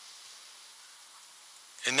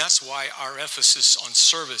 And that's why our emphasis on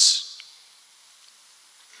service,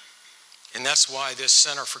 and that's why this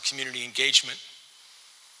Center for Community Engagement,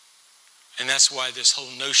 and that's why this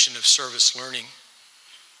whole notion of service learning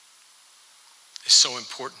is so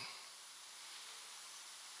important.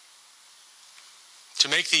 To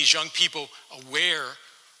make these young people aware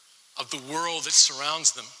of the world that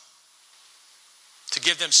surrounds them, to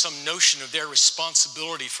give them some notion of their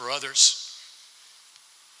responsibility for others,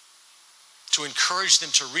 to encourage them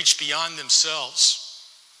to reach beyond themselves.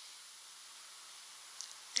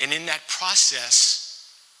 And in that process,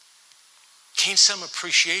 gain some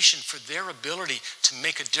appreciation for their ability to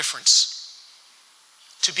make a difference,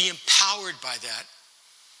 to be empowered by that,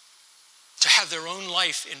 to have their own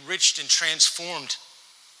life enriched and transformed,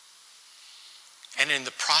 and in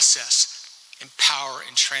the process, empower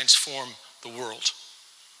and transform the world.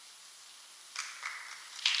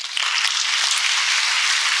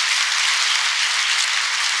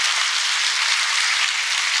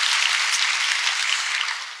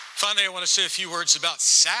 Finally, I want to say a few words about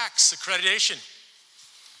SACS accreditation.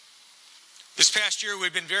 This past year,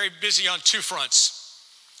 we've been very busy on two fronts.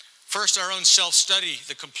 First, our own self-study,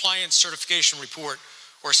 the Compliance Certification Report,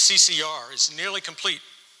 or CCR, is nearly complete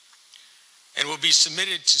and will be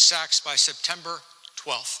submitted to SACS by September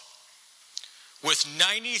 12th. With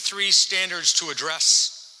 93 standards to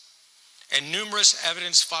address and numerous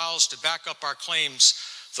evidence files to back up our claims,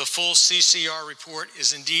 the full CCR report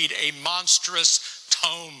is indeed a monstrous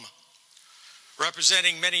tome,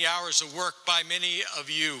 representing many hours of work by many of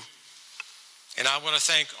you. And I want to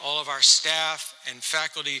thank all of our staff and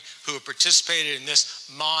faculty who have participated in this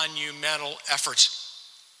monumental effort.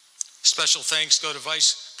 Special thanks go to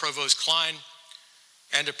Vice Provost Klein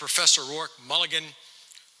and to Professor Rourke Mulligan,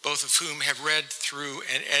 both of whom have read through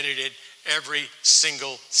and edited every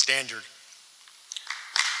single standard.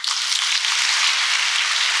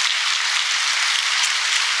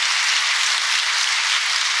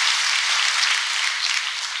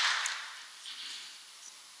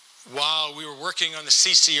 While we were working on the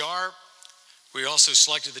CCR, we also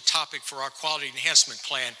selected the topic for our Quality Enhancement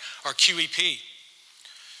Plan, our QEP.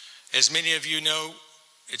 As many of you know,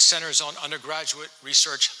 it centers on undergraduate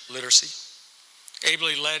research literacy.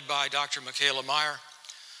 Ably led by Dr. Michaela Meyer,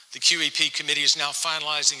 the QEP committee is now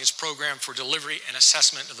finalizing its program for delivery and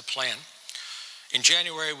assessment of the plan. In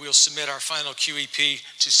January, we'll submit our final QEP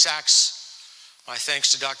to SACS. My thanks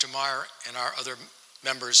to Dr. Meyer and our other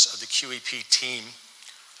members of the QEP team.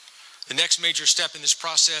 The next major step in this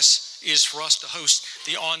process is for us to host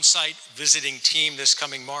the on-site visiting team this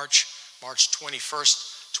coming March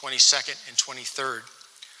 21st, 22nd, and 23rd.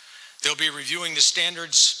 They'll be reviewing the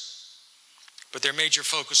standards, but their major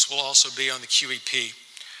focus will also be on the QEP.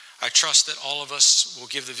 I trust that all of us will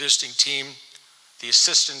give the visiting team the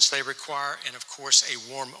assistance they require and, of course,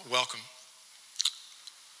 a warm welcome.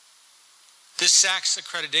 This SACS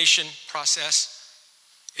accreditation process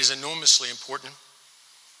is enormously important.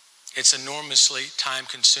 It's enormously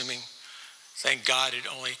time-consuming. Thank God it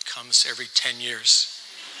only comes every 10 years.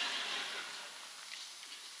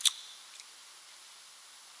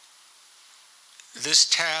 This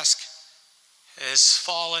task has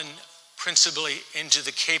fallen principally into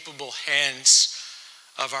the capable hands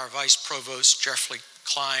of our Vice Provost, Jeffrey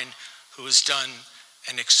Klein, who has done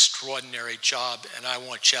an extraordinary job, and I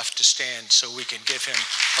want Jeff to stand so we can give him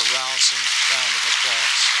a rousing round of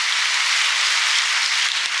applause.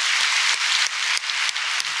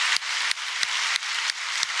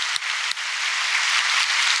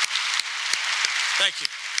 Thank you.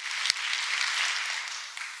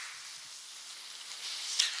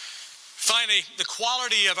 Finally, the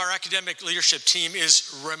quality of our academic leadership team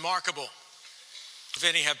is remarkable.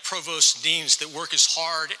 Many have provosts and deans that work as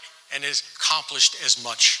hard and has accomplished as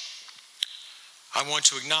much. I want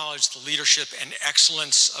to acknowledge the leadership and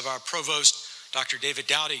excellence of our provost, Dr. David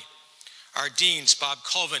Dowdy, our deans, Bob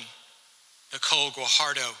Colvin, Nicole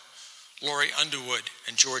Guajardo, Lori Underwood,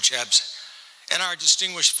 and George Ebbs, and our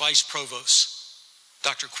distinguished vice provosts,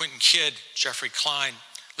 Dr. Quentin Kidd, Jeffrey Klein,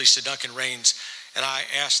 Lisa Duncan Rains, and I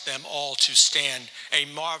ask them all to stand, a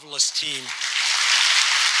marvelous team.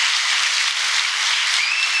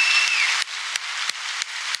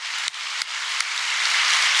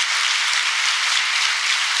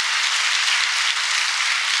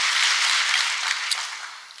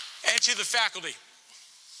 And to the faculty,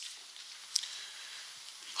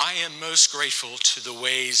 I am most grateful to the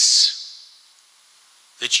ways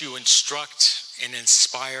that you instruct and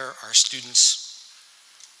inspire our students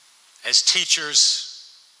as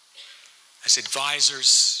teachers, as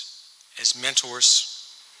advisors, as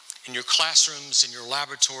mentors, in your classrooms, in your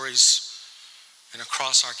laboratories, and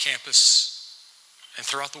across our campus, and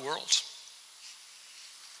throughout the world.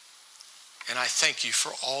 And I thank you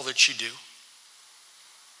for all that you do.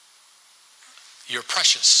 You're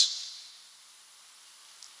precious.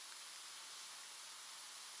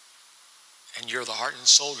 And you're the heart and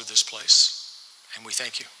soul of this place. And we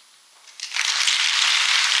thank you.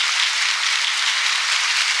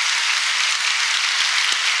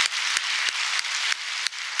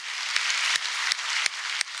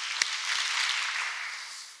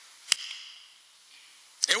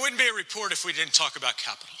 It wouldn't be a report if we didn't talk about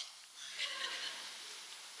capital.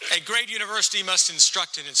 A great university must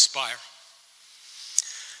instruct and inspire.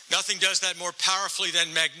 Nothing does that more powerfully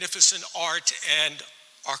than magnificent art and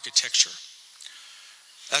architecture.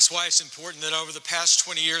 That's why it's important that over the past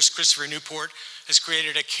 20 years, Christopher Newport has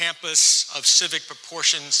created a campus of civic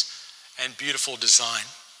proportions and beautiful design.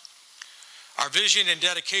 Our vision and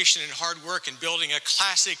dedication and hard work in building a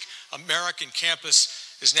classic American campus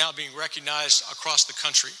is now being recognized across the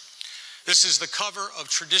country. This is the cover of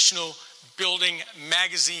Traditional Building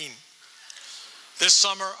magazine. This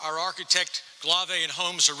summer, our architect, Glave and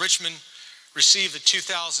Holmes of Richmond, received the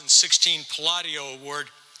 2016 Palladio Award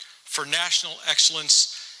for National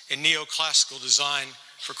Excellence in Neoclassical Design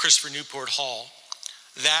for Christopher Newport Hall.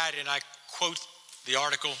 That, and I quote the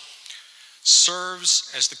article,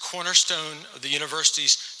 serves as the cornerstone of the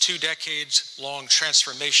university's 2 decades-long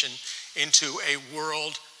transformation into a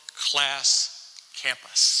world-class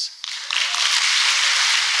campus.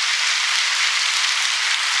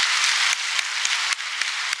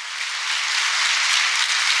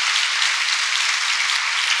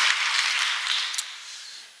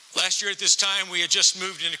 Last year at this time, we had just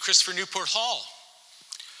moved into Christopher Newport Hall.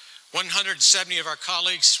 170 of our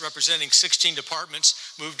colleagues, representing 16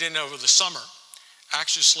 departments, moved in over the summer,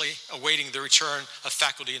 anxiously awaiting the return of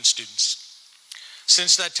faculty and students.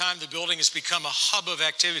 Since that time, the building has become a hub of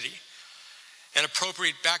activity, an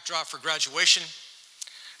appropriate backdrop for graduation,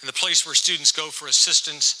 and the place where students go for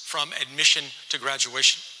assistance from admission to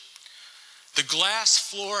graduation. The glass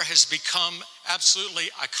floor has become absolutely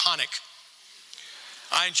iconic.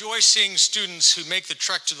 I enjoy seeing students who make the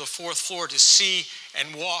trek to the 4th floor to see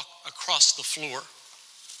and walk across the floor.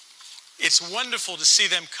 It's wonderful to see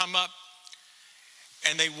them come up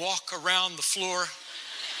and they walk around the floor,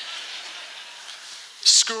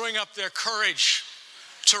 screwing up their courage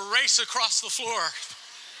to race across the floor.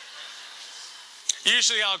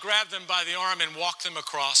 Usually I'll grab them by the arm and walk them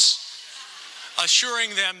across, assuring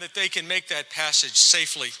them that they can make that passage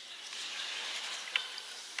safely.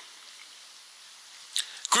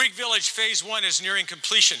 Greek Village Phase 1 is nearing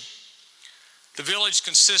completion. The village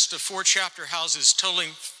consists of 4 chapter houses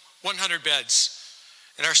totaling 100 beds,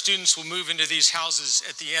 and our students will move into these houses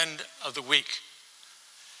at the end of the week.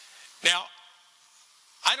 Now,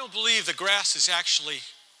 I don't believe the grass is actually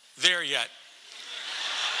there yet.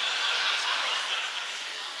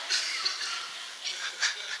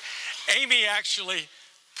 Amy actually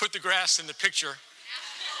put the grass in the picture.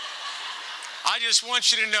 I just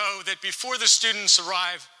want you to know that before the students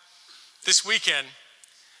arrive this weekend,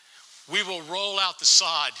 we will roll out the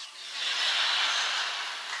sod.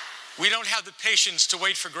 We don't have the patience to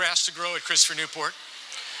wait for grass to grow at Christopher Newport.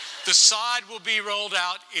 The sod will be rolled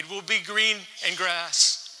out. It will be green and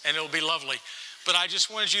grass, and it will be lovely. But I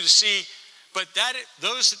just wanted you to see,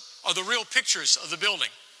 those are the real pictures of the building.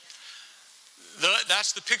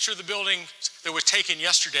 That's the picture of the building that was taken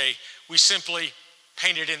yesterday. We simply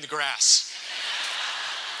painted in the grass.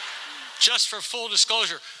 Just for full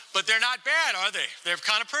disclosure. But they're not bad, are they? They're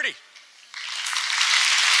kind of pretty.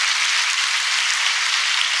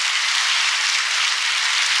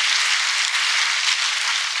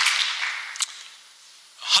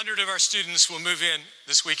 A 100 of our students will move in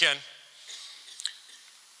this weekend,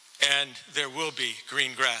 and there will be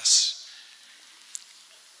green grass.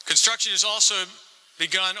 Construction has also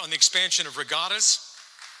begun on the expansion of regattas.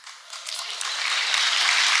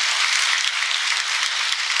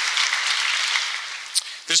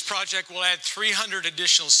 This project will add 300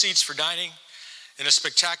 additional seats for dining in a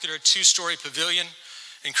spectacular 2-story pavilion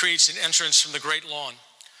and creates an entrance from the Great Lawn.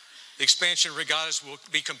 The expansion of regattas will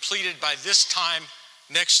be completed by this time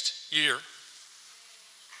next year.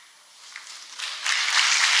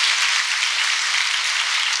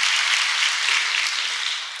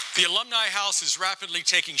 The Alumni House is rapidly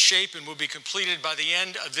taking shape and will be completed by the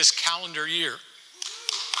end of this calendar year.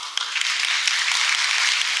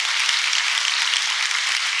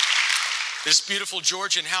 This beautiful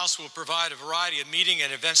Georgian house will provide a variety of meeting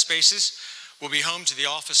and event spaces, will be home to the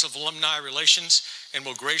Office of Alumni Relations, and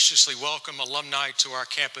will graciously welcome alumni to our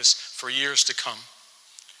campus for years to come.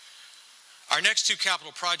 Our next 2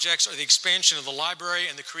 capital projects are the expansion of the library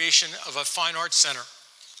and the creation of a fine arts center.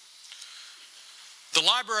 The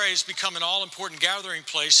library has become an all-important gathering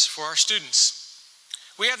place for our students.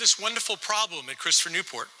 We have this wonderful problem at Christopher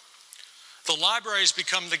Newport. The library has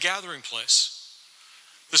become the gathering place.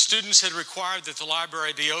 The students had required that the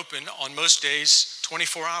library be open on most days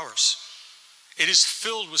 24 hours. It is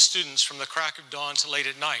filled with students from the crack of dawn to late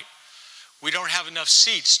at night. We don't have enough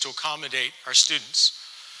seats to accommodate our students.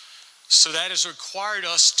 So that has required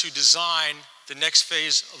us to design the next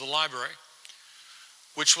phase of the library,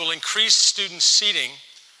 which will increase student seating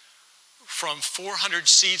from 400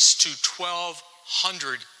 seats to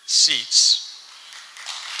 1,200 seats.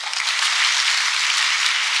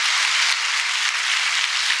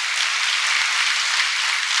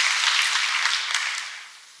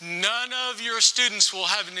 None of your students will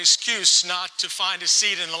have an excuse not to find a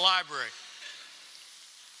seat in the library.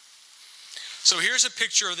 So here's a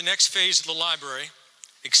picture of the next phase of the library,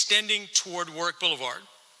 extending toward Warwick Boulevard.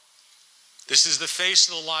 This is the face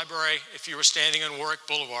of the library if you were standing on Warwick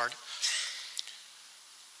Boulevard,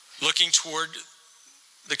 looking toward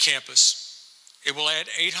the campus. It will add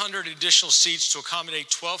 800 additional seats to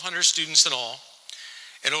accommodate 1,200 students in all,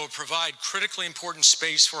 and it will provide critically important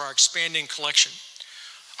space for our expanding collection.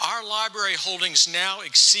 Our library holdings now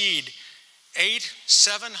exceed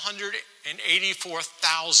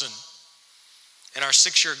 784,000, and our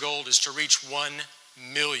 6-year goal is to reach 1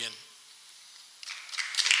 million.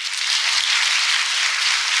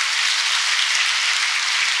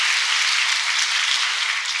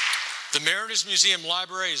 The Mariners Museum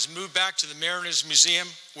Library is moved back to the Mariners Museum,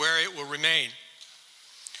 where it will remain.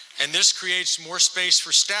 And this creates more space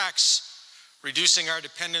for stacks, reducing our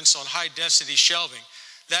dependence on high-density shelving.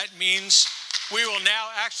 That means we will now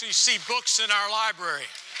actually see books in our library.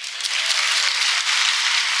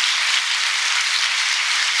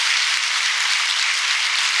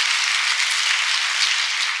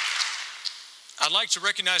 I'd like to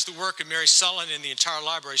recognize the work of Mary Sullen and the entire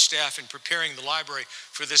library staff in preparing the library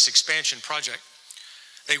for this expansion project.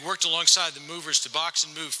 They worked alongside the movers to box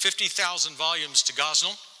and move 50,000 volumes to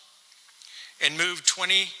Gosnell and moved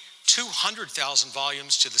 200,000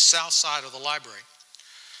 volumes to the south side of the library.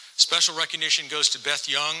 Special recognition goes to Beth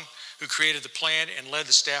Young, who created the plan and led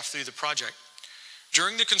the staff through the project.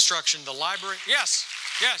 During the construction, the library, yes.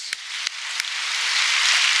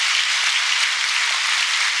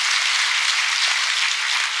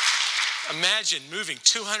 Imagine moving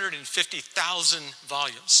 250,000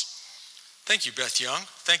 volumes. Thank you, Beth Young.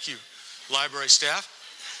 Thank you, library staff.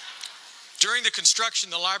 During the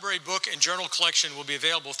construction, the library book and journal collection will be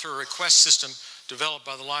available through a request system developed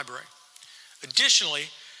by the library. Additionally,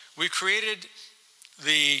 we created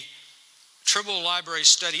the Trible Library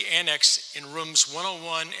Study Annex in rooms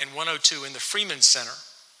 101 and 102 in the Freeman Center.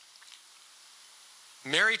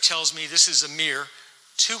 Mary tells me this is a mere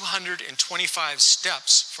 225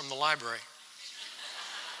 steps from the library.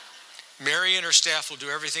 Mary and her staff will do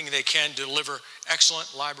everything they can to deliver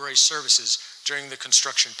excellent library services during the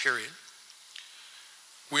construction period.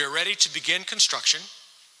 We are ready to begin construction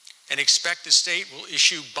and expect the state will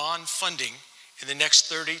issue bond funding in the next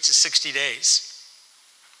 30 to 60 days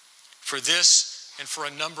for this and for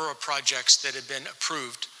a number of projects that have been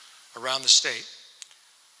approved around the state.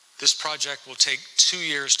 This project will take 2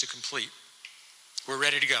 years to complete. We're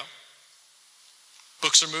ready to go.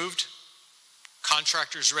 Books are moved.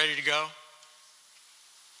 Contractors ready to go.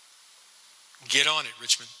 Get on it,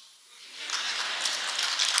 Richmond.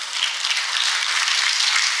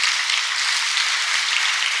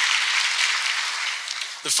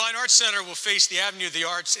 The Fine Arts Center will face the Avenue of the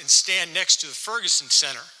Arts and stand next to the Ferguson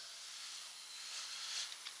Center.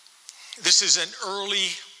 This is an early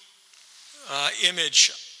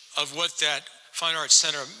image of what that Fine Arts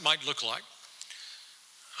Center might look like.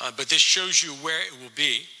 But this shows you where it will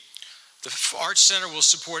be. The Arts Center will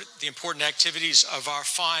support the important activities of our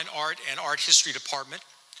Fine Art and Art History Department,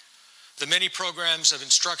 the many programs of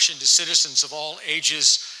instruction to citizens of all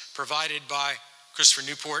ages provided by Christopher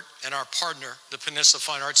Newport and our partner, the Peninsula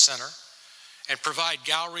Fine Arts Center, and provide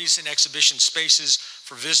galleries and exhibition spaces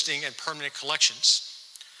for visiting and permanent collections.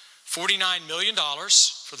 $49 million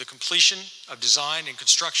for the completion of design and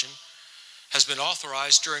construction has been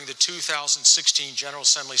authorized during the 2016 General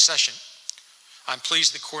Assembly session. I'm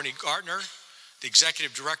pleased that Courtney Gartner, the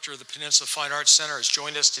Executive Director of the Peninsula Fine Arts Center, has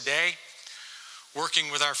joined us today.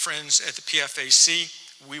 Working with our friends at the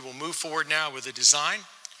PFAC, we will move forward now with the design,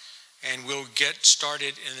 and we'll get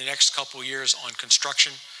started in the next couple of years on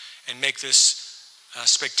construction and make this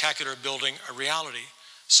spectacular building a reality.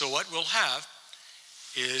 So what we'll have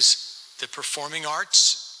is the performing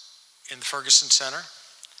arts in the Ferguson Center,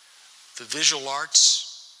 the visual arts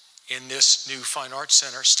in this new Fine Arts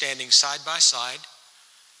Center standing side by side,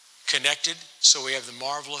 connected, so we have the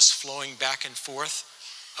marvelous flowing back and forth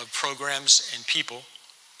of programs and people,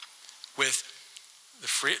 with the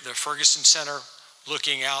Ferguson Center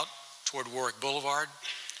looking out toward Warwick Boulevard,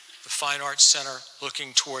 the Fine Arts Center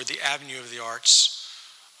looking toward the Avenue of the Arts,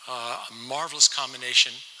 a marvelous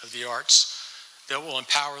combination of the arts that will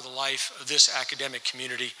empower the life of this academic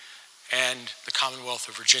community and the Commonwealth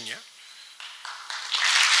of Virginia.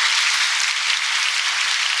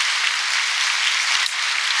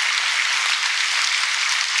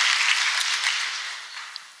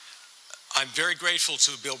 I'm very grateful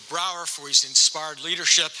to Bill Brower for his inspired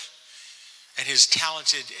leadership and his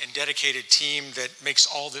talented and dedicated team that makes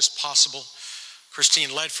all this possible. Christine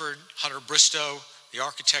Ledford, Hunter Bristow, the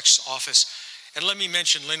architect's office, and let me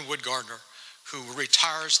mention Lynn Woodgardner, who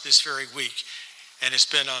retires this very week and has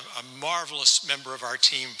been a marvelous member of our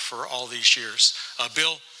team for all these years.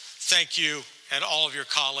 Bill, thank you, and all of your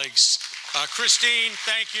colleagues. Christine,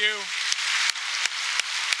 thank you.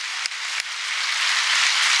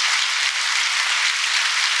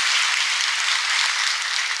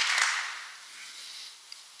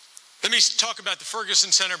 Let me talk about the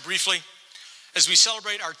Ferguson Center briefly as we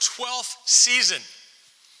celebrate our 12th season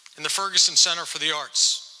in the Ferguson Center for the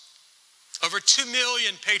Arts. Over 2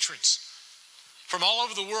 million patrons from all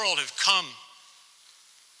over the world have come,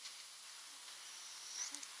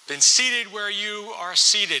 been seated where you are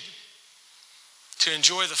seated to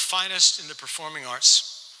enjoy the finest in the performing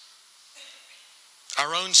arts.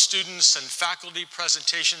 Our own students and faculty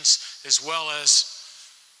presentations, as well as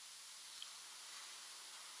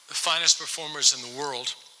the finest performers in the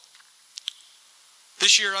world.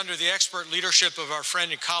 This year, under the expert leadership of our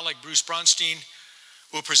friend and colleague Bruce Bronstein,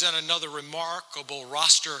 we'll present another remarkable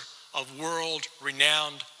roster of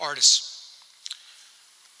world-renowned artists.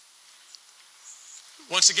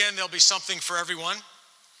 Once again, there'll be something for everyone.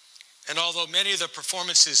 And although many of the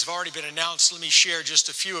performances have already been announced, let me share just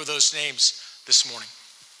a few of those names this morning.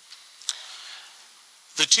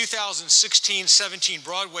 The 2016-17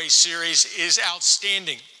 Broadway series is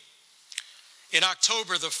outstanding. In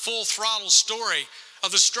October, the full throttle story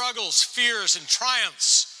of the struggles, fears, and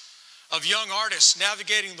triumphs of young artists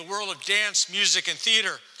navigating the world of dance, music, and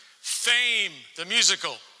theater, Fame, the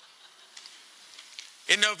musical.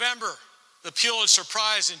 In November, the Pulitzer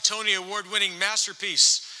Prize and Tony Award-winning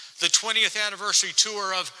masterpiece, the 20th anniversary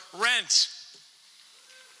tour of Rent.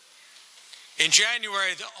 In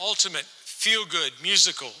January, the ultimate feel-good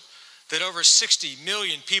musical that over 60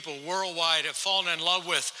 million people worldwide have fallen in love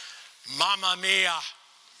with, Mamma Mia.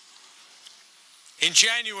 In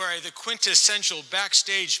January, the quintessential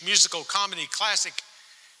backstage musical comedy classic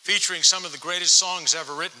featuring some of the greatest songs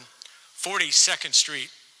ever written, 42nd Street.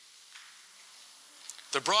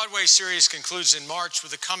 The Broadway series concludes in March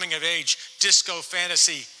with the coming-of-age disco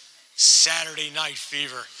fantasy, Saturday Night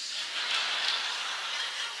Fever.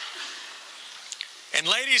 And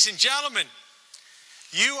ladies and gentlemen,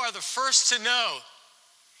 you are the first to know,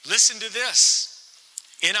 listen to this,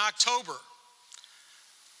 in October,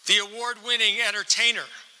 the award-winning entertainer,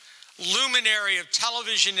 luminary of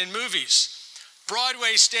television and movies,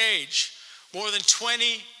 Broadway stage, more than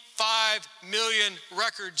 25 million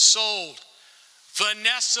records sold,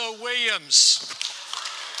 Vanessa Williams.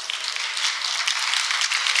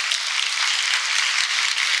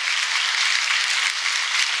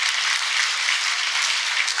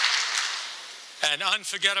 An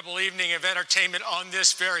unforgettable evening of entertainment on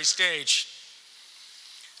this very stage.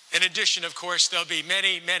 In addition, of course, there'll be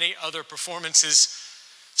many, many other performances.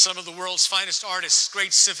 Some of the world's finest artists,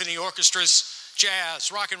 great symphony orchestras,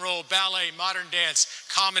 jazz, rock and roll, ballet, modern dance,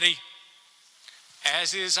 comedy.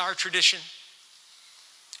 As is our tradition,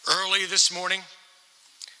 early this morning,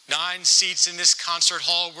 9 seats in this concert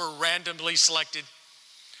hall were randomly selected.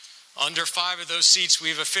 Under 5 of those seats,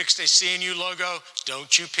 we've affixed a CNU logo,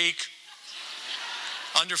 don't you peek.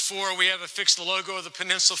 Under 4, we have affixed the logo of the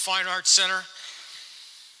Peninsula Fine Arts Center.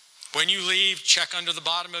 When you leave, check under the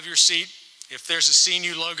bottom of your seat. If there's a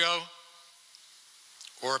CNU logo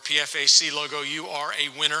or a PFAC logo, you are a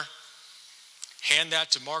winner. Hand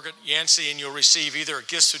that to Margaret Yancey and you'll receive either a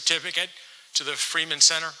gift certificate to the Freeman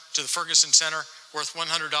Center, to the Ferguson Center, worth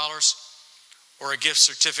 $100, or a gift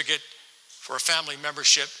certificate for a family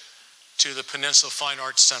membership to the Peninsula Fine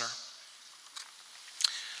Arts Center.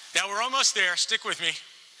 Now we're almost there, stick with me.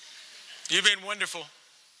 You've been wonderful.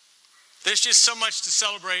 There's just so much to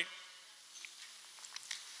celebrate.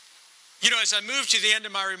 You know, as I move to the end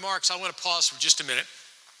of my remarks, I want to pause for just a minute.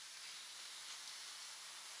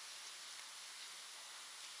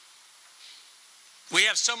 We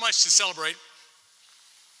have so much to celebrate,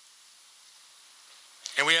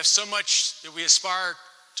 and we have so much that we aspire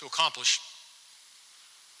to accomplish.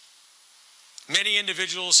 Many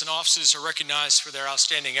individuals and offices are recognized for their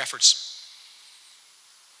outstanding efforts,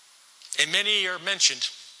 and many are mentioned.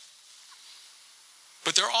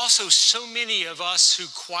 But there are also so many of us who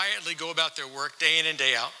quietly go about their work day in and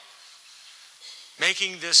day out,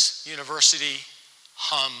 making this university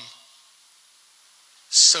hum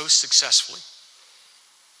so successfully.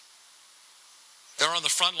 They're on the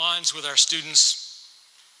front lines with our students.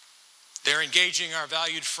 They're engaging our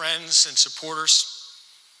valued friends and supporters.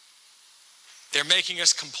 They're making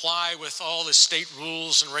us comply with all the state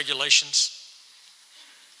rules and regulations.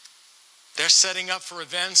 They're setting up for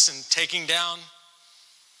events and taking down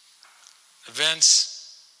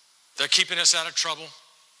events. They're keeping us out of trouble.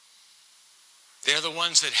 They're the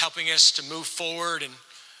ones that are helping us to move forward and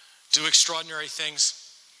do extraordinary things.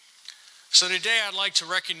 So today I'd like to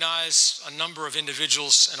recognize a number of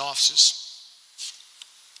individuals and offices.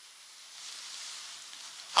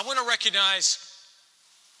 I want to recognize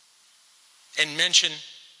and mention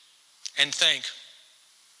and thank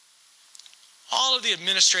all of the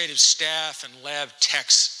administrative staff and lab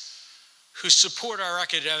techs who support our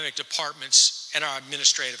academic departments and our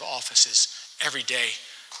administrative offices every day.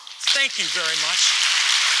 Thank you very much.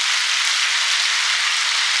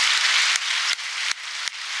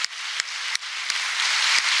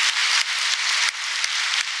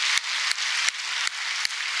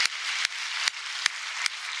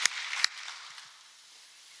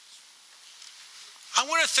 I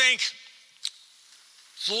want to thank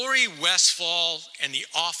Lori Westfall and the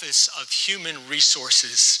Office of Human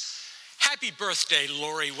Resources. Happy birthday,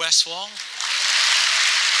 Lori Westfall.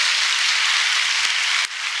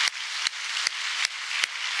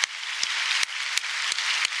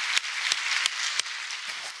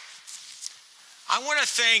 I want to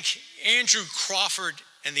thank Andrew Crawford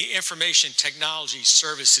and the Information Technology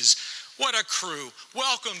Services. What a crew.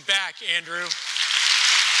 Welcome back, Andrew.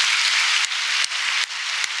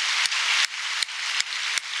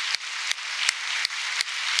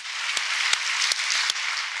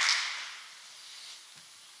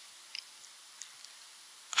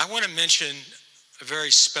 I want to mention a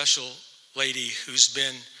very special lady who's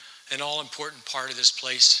been an all-important part of this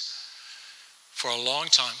place for a long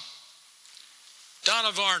time.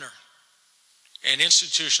 Donna Varner and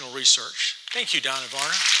Institutional Research. Thank you, Donna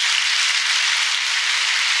Varner.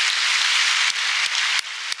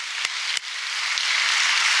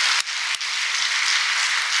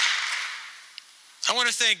 I want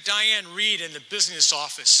to thank Diane Reed and the business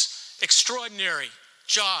office. Extraordinary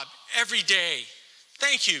job every day.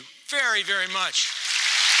 Thank you very, very much.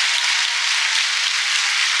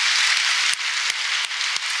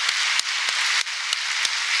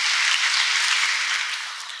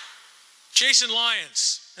 Jason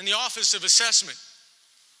Lyons in the Office of Assessment.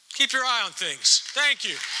 Keep your eye on things. Thank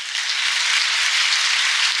you.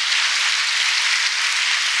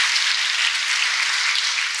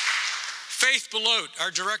 Faith Belote, our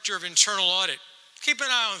Director of Internal Audit. Keep an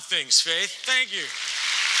eye on things, Faith. Thank you.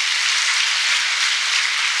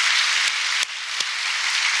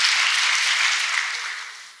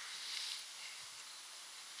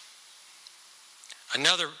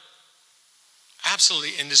 Another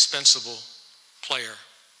absolutely indispensable player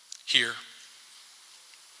here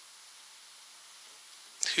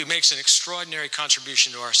who makes an extraordinary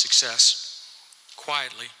contribution to our success,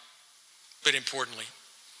 quietly, but importantly.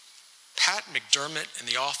 Pat McDermott in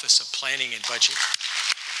the Office of Planning and Budget.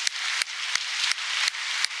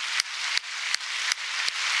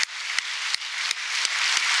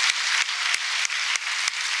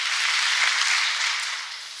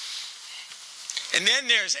 And then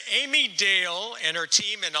there's Amy Dale and her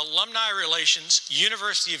team in Alumni Relations,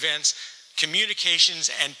 University Events,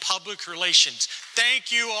 Communications, and Public Relations.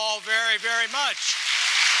 Thank you all very, very much.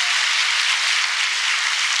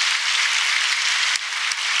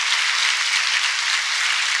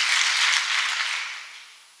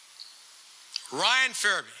 Ryan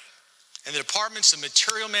Fairby and the Departments of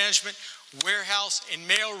Material Management, Warehouse, and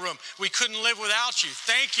Mailroom. We couldn't live without you.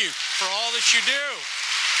 Thank you for all that you do.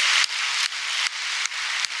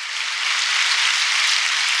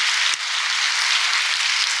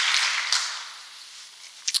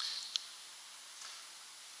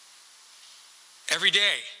 Every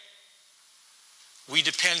day, we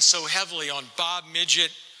depend so heavily on Bob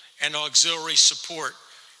Midgett and auxiliary support,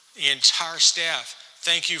 the entire staff.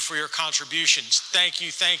 Thank you for your contributions. Thank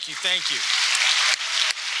you, thank you, thank you.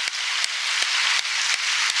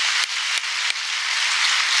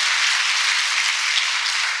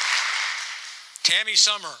 Tammy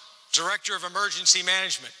Summer, Director of Emergency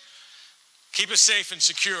Management. Keep us safe and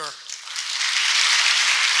secure.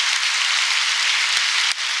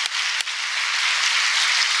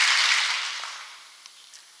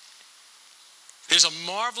 There's a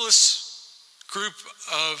marvelous group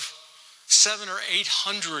of 700 or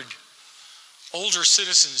 800 older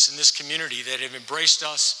citizens in this community that have embraced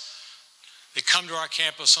us. They come to our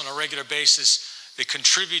campus on a regular basis. They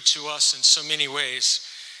contribute to us in so many ways.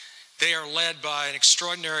 They are led by an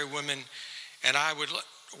extraordinary woman, and I would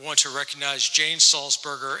want to recognize Jane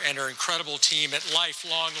Salzberger and her incredible team at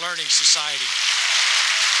Lifelong Learning Society.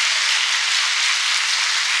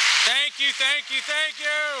 Thank you, thank you, thank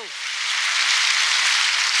you.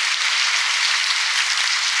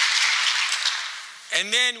 And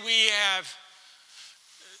then we have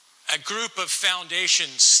a group of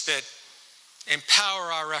foundations that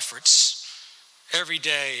empower our efforts every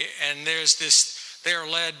day. And there's this, they are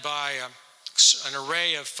led by an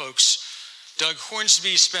array of folks: Doug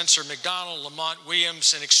Hornsby, Spencer McDonald, Lamont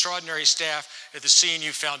Williams, and extraordinary staff at the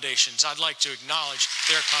CNU Foundations. I'd like to acknowledge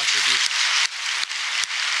their contribution.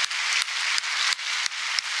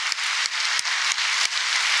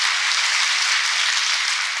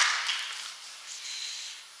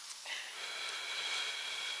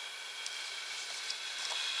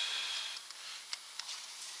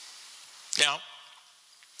 Now,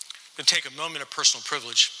 I'm going to take a moment of personal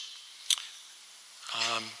privilege.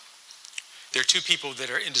 There are two people that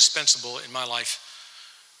are indispensable in my life,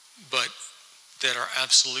 but that are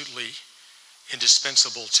absolutely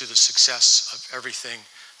indispensable to the success of everything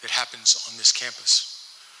that happens on this campus.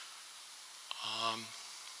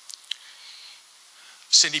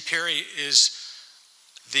 Cindy Perry is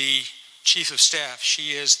the Chief of Staff.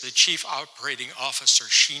 She is the Chief Operating Officer.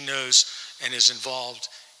 She knows and is involved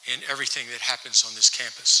in everything that happens on this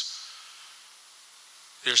campus.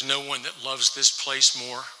 There's no one that loves this place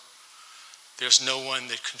more. There's no one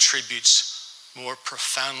that contributes more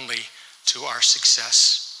profoundly to our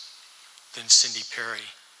success than Cindy Perry.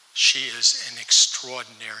 She is an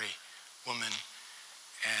extraordinary woman,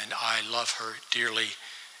 and I love her dearly,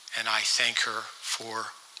 and I thank her for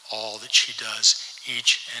all that she does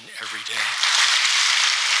each and every day.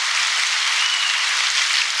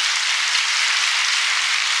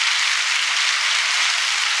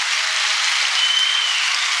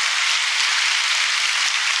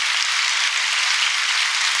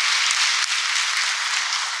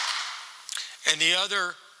 And the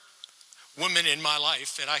other woman in my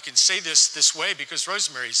life, and I can say this way because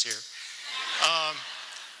Rosemary's here,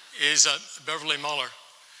 is Beverly Muller.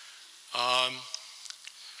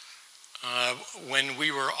 When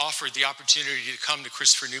we were offered the opportunity to come to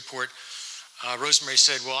Christopher Newport, Rosemary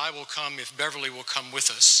said, well, I will come if Beverly will come with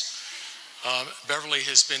us. Beverly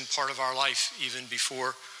has been part of our life even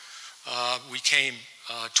before we came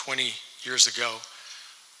 20 years ago.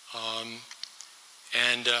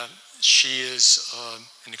 And she is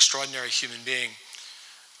an extraordinary human being.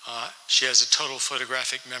 She has a total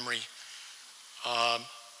photographic memory,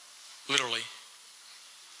 literally,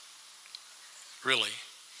 really.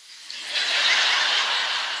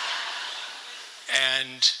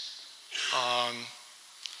 And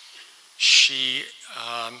she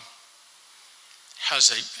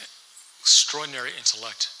has an extraordinary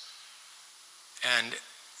intellect and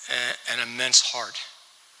an immense heart,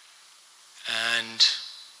 and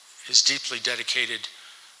is deeply dedicated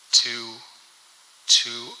to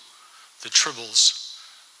the Tribles,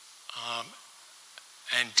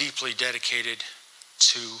 and deeply dedicated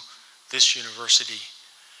to this university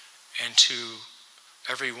and to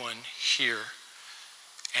everyone here,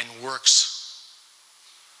 and works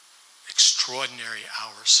extraordinary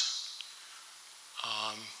hours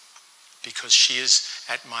because she is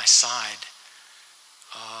at my side.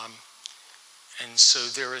 And so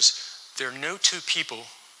there are no two people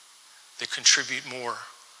that contribute more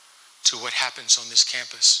to what happens on this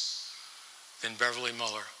campus than Beverly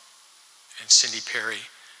Muller and Cindy Perry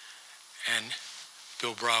and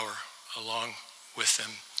Bill Brower along with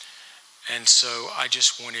them. And so I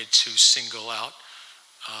just wanted to single out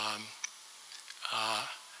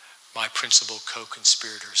my principal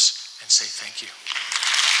co-conspirators and say thank you.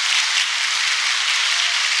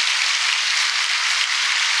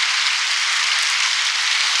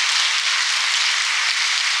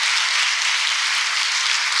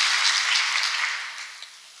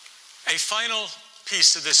 A final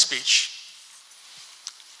piece of this speech.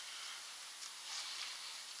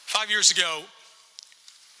 5 years ago,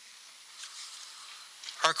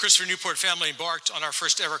 our Christopher Newport family embarked on our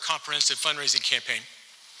first ever comprehensive fundraising campaign.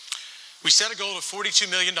 We set a goal of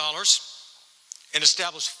 $42 million and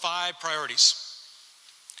established 5 priorities.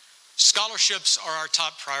 Scholarships are our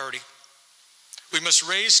top priority. We must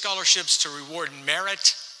raise scholarships to reward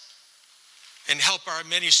merit and help our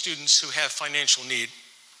many students who have financial need.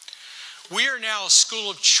 We are now a school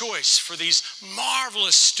of choice for these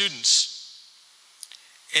marvelous students,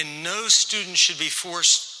 and no student should be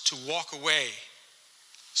forced to walk away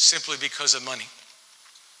simply because of money.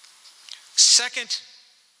 Second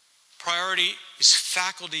priority is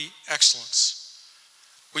faculty excellence.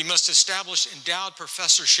 We must establish endowed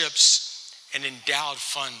professorships and endowed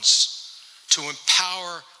funds to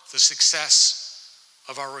empower the success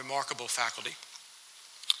of our remarkable faculty.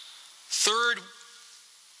 Third,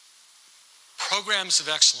 programs of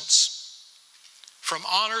excellence, from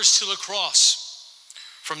honors to lacrosse,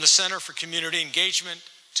 from the Center for Community Engagement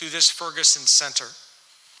to this Ferguson Center.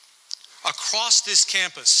 Across this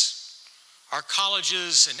campus, our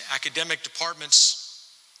colleges and academic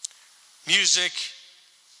departments, music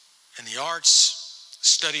and the arts,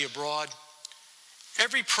 study abroad,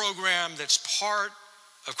 every program that's part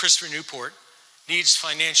of Christopher Newport needs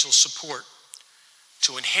financial support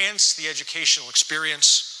to enhance the educational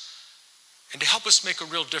experience and to help us make a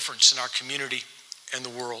real difference in our community and the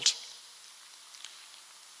world.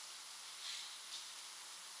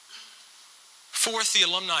 Fourth, the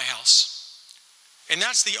Alumni House. And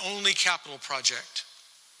that's the only capital project.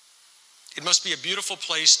 It must be a beautiful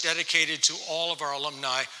place dedicated to all of our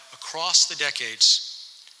alumni across the decades.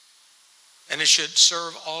 And it should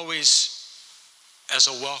serve always as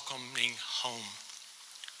a welcoming home.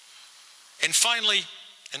 And finally,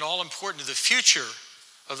 and all important to the future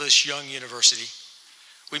of this young university,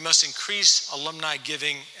 we must increase alumni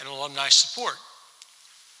giving and alumni support,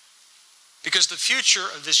 because the future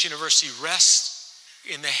of this university rests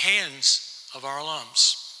in the hands of our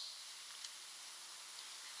alums.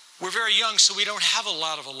 We're very young, so we don't have a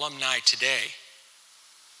lot of alumni today.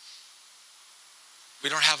 We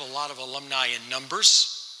don't have a lot of alumni in numbers,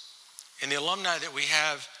 and the alumni that we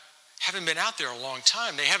have haven't been out there a long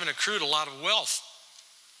time. They haven't accrued a lot of wealth.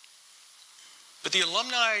 But the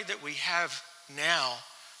alumni that we have now,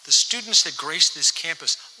 the students that grace this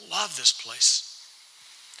campus, love this place.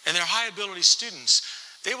 And they're high ability students.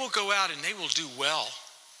 They will go out and they will do well.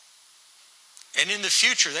 And in the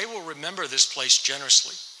future, they will remember this place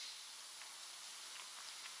generously.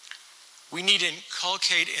 We need to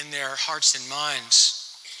inculcate in their hearts and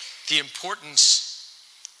minds the importance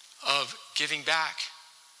of giving back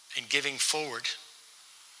and giving forward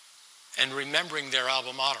and remembering their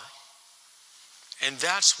alma mater. And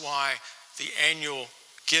that's why the annual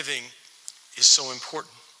giving is so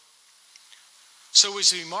important. So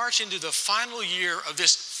as we march into the final year of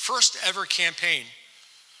this first ever campaign,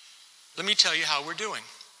 let me tell you how we're doing.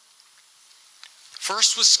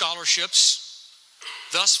 First, with scholarships,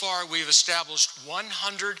 thus far we've established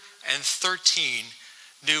 113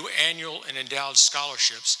 new annual and endowed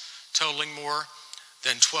scholarships, totaling more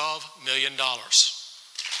than $12 million.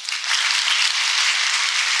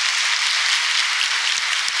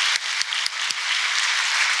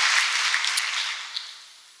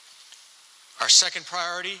 Our second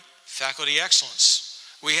priority, faculty excellence.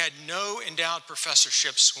 We had no endowed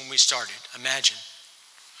professorships when we started, imagine.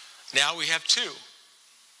 Now we have 2.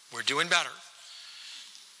 We're doing better.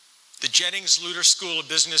 The Jennings-Luter School of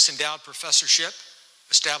Business Endowed Professorship,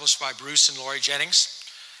 established by Bruce and Laurie Jennings,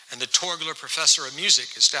 and the Torgler Professor of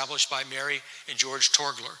Music, established by Mary and George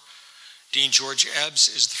Torgler. Dean George Ebbs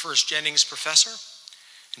is the first Jennings professor,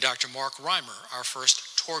 and Dr. Mark Reimer, our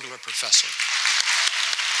first Torgler professor.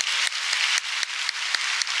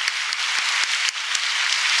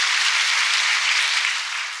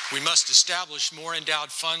 We must establish more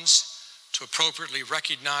endowed funds to appropriately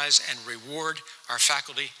recognize and reward our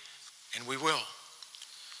faculty, and we will.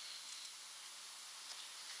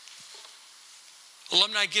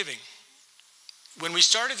 Alumni giving. When we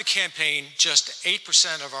started the campaign, just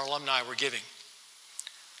 8% of our alumni were giving.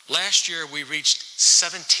 Last year, we reached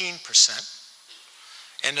 17%,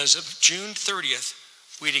 and as of June 30th,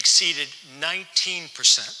 we'd exceeded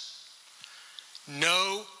 19%.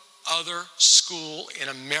 No other school in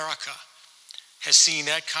America has seen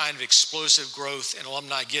that kind of explosive growth in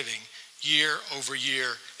alumni giving year over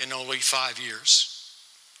year in only 5 years.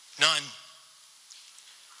 None.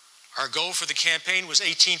 Our goal for the campaign was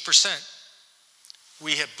 18%.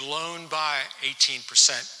 We have blown by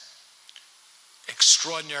 18%.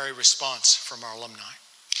 Extraordinary response from our alumni.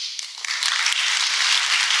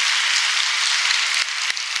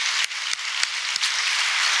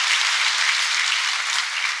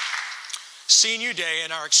 Senior Day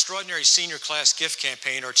and our extraordinary senior class gift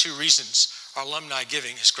campaign are 2 reasons our alumni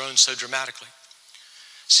giving has grown so dramatically.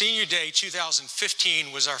 Senior Day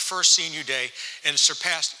 2015 was our first Senior Day and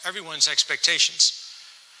surpassed everyone's expectations.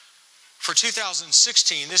 For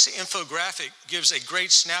 2016, this infographic gives a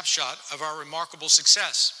great snapshot of our remarkable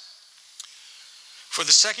success. For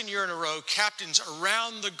the 2nd year in a row, captains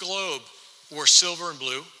around the globe wore silver and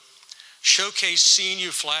blue, showcased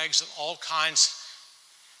CNU flags of all kinds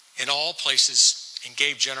in all places, and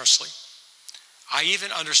gave generously. I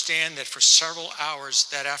even understand that for several hours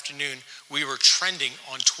that afternoon, we were trending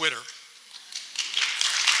on Twitter.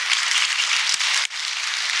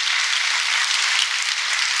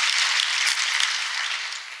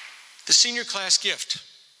 The senior class gift.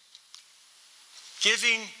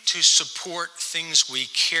 Giving to support things we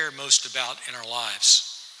care most about in our lives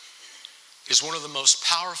is one of the most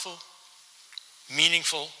powerful,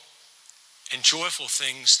 meaningful, and joyful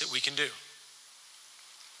things that we can do.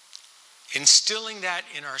 Instilling that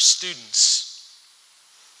in our students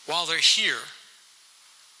while they're here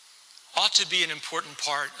ought to be an important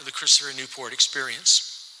part of the Christopher Newport experience.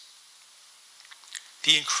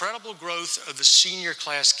 The incredible growth of the senior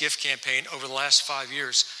class gift campaign over the last 5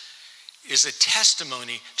 years is a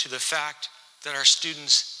testimony to the fact that our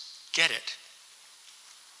students get it.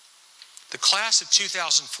 The class of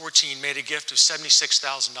 2014 made a gift of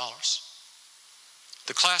 $76,000.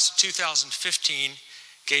 The class of 2015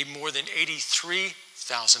 gave more than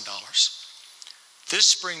 $83,000. This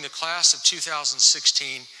spring, the class of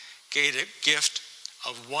 2016 gave a gift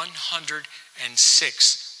of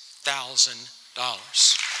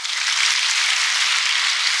 $106,000.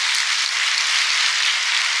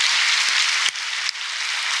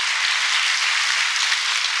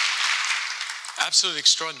 Absolutely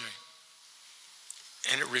extraordinary.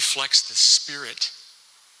 And it reflects the spirit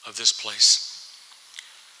of this place.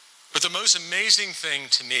 But the most amazing thing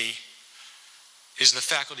to me is the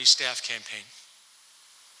faculty staff campaign.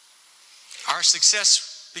 Our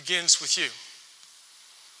success begins with you.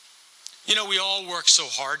 You know, we all work so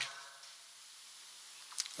hard.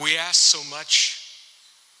 We ask so much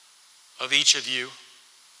of each of you.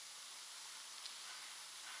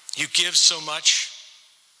 You give so much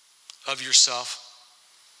of yourself.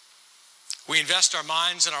 We invest our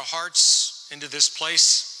minds and our hearts into this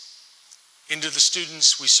place, into the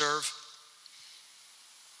students we serve.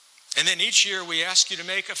 And then each year we ask you to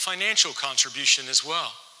make a financial contribution as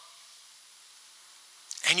well.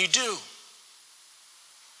 And you do.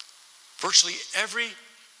 Virtually every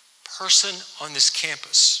person on this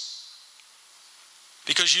campus,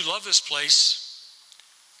 because you love this place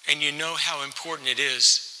and you know how important it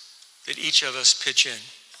is that each of us pitch in.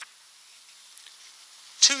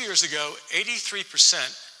 2 years ago,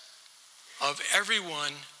 83% of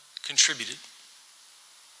everyone contributed.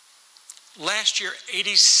 Last year,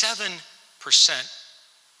 87%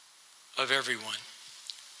 of everyone.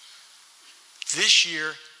 This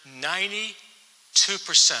year, 92%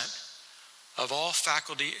 of all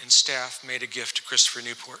faculty and staff made a gift to Christopher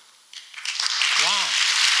Newport. Wow.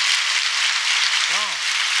 Wow.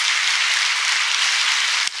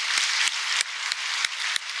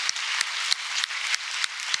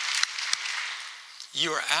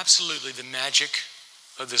 You are absolutely the magic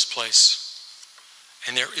of this place.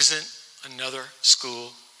 And there isn't another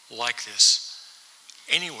school like this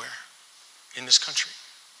anywhere in this country.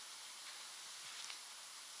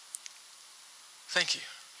 Thank you.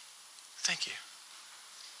 Thank you.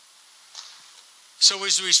 So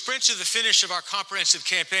as we sprint to the finish of our comprehensive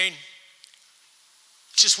campaign,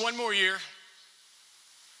 just one more year,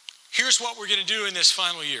 here's what we're going to do in this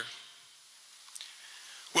final year.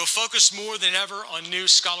 We'll focus more than ever on new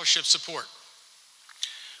scholarship support.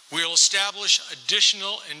 We'll establish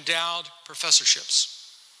additional endowed professorships.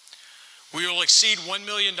 We will exceed $1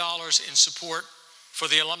 million in support for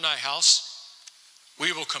the Alumni House.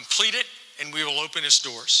 We will complete it and we will open its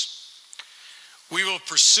doors. We will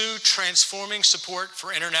pursue transforming support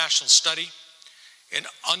for international study and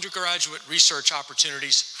undergraduate research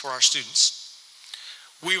opportunities for our students.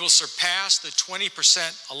 We will surpass the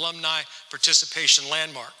 20% alumni participation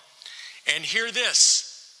landmark. And hear this.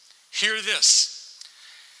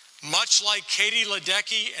 Much like Katie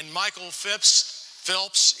Ledecky and Michael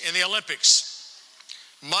Phelps in the Olympics,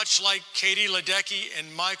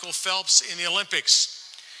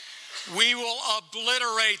 we will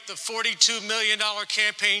obliterate the $42 million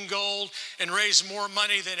campaign goal and raise more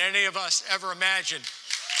money than any of us ever imagined.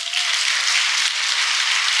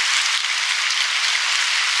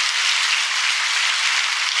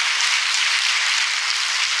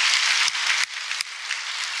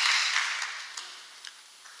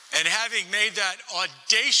 And having made that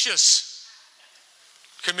audacious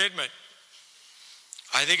commitment,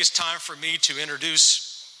 I think it's time for me to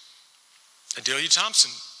introduce Adelia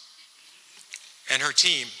Thompson and her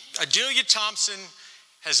team. Adelia Thompson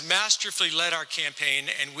has masterfully led our campaign,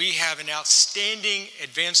 and we have an outstanding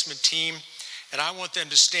advancement team, and I want them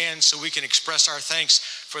to stand so we can express our thanks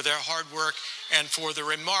for their hard work and for the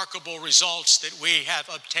remarkable results that we have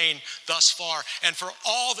obtained thus far, and for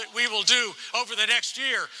all that we will do over the next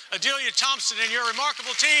year. Adelia Thompson and your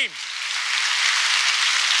remarkable team.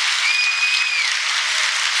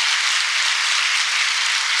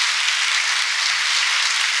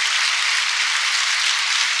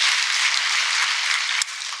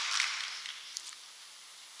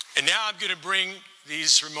 And now I'm going to bring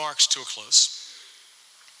these remarks to a close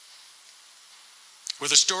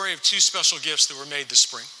with a story of two special gifts that were made this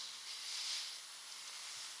spring.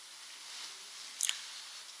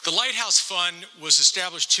 The Lighthouse Fund was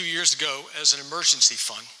established 2 years ago as an emergency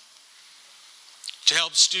fund to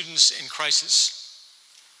help students in crisis.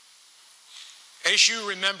 As you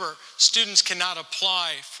remember, students cannot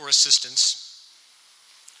apply for assistance.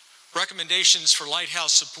 Recommendations for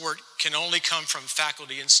Lighthouse support can only come from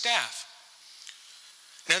faculty and staff.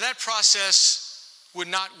 Now, that process would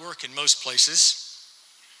not work in most places,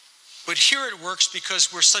 but here it works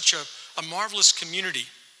because we're such a marvelous community.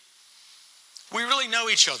 We really know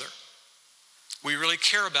each other. We really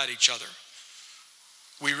care about each other.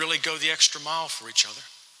 We really go the extra mile for each other.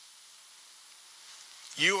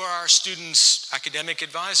 You are our students' academic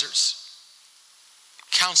advisors,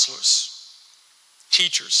 counselors,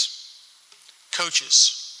 teachers,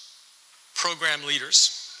 coaches, program leaders,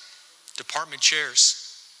 department chairs.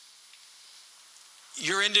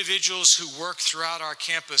 You're individuals who work throughout our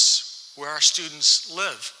campus where our students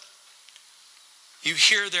live. You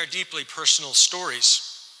hear their deeply personal stories.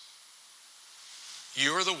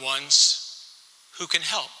 You're the ones who can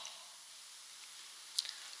help.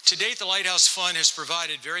 To date, the Lighthouse Fund has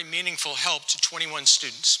provided very meaningful help to 21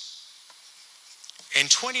 students. And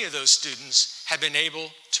 20 of those students have been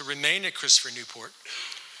able to remain at Christopher Newport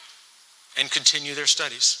and continue their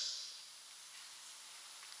studies.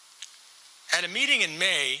 At a meeting in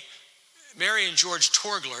May, Mary and George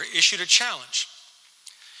Torgler issued a challenge.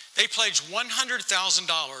 They pledged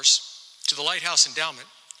 $100,000 to the Lighthouse Endowment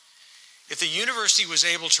if the university was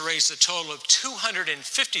able to raise a total of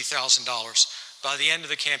 $250,000 by the end of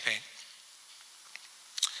the campaign.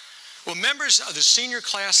 Well, members of the senior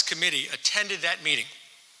class committee attended that meeting.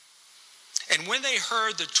 And when they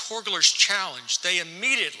heard the Torglers' challenge, they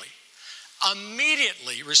immediately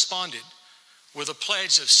responded with a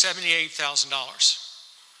pledge of $78,000,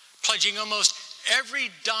 pledging almost every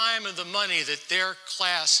dime of the money that their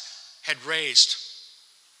class had raised.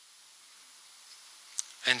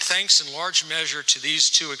 And thanks in large measure to these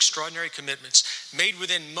two extraordinary commitments made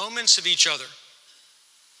within moments of each other,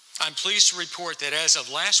 I'm pleased to report that as of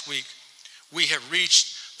last week, we have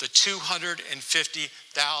reached the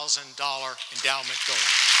 $250,000 endowment goal.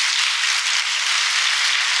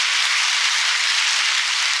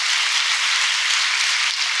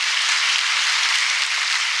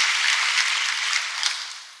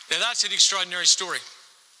 Now that's an extraordinary story.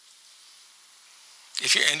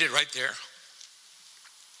 If you end it right there.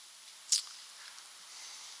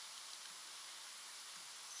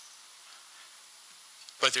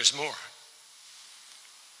 But there's more.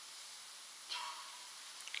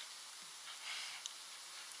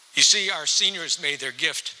 You see, our seniors made their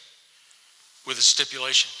gift with a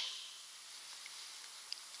stipulation.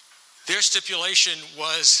 Their stipulation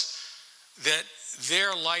was that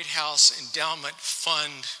their Lighthouse Endowment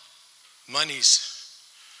Fund monies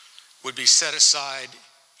would be set aside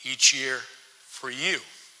each year for you.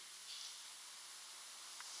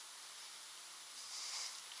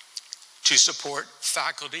 To support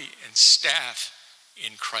faculty and staff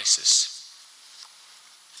in crisis.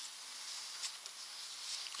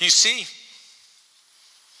 You see,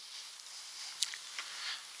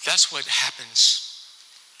 that's what happens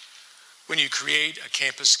when you create a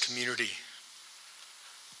campus community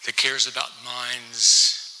that cares about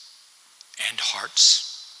minds and hearts.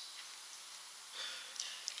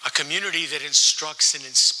 A community that instructs and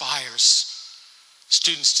inspires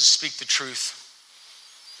students to speak the truth,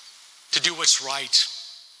 to do what's right,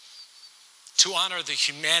 to honor the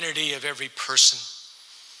humanity of every person,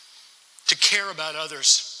 to care about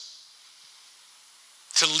others,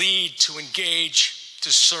 to lead, to engage,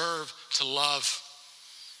 to serve, to love.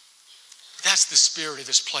 That's the spirit of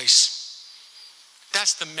this place.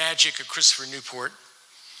 That's the magic of Christopher Newport.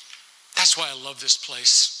 That's why I love this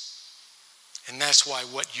place. And that's why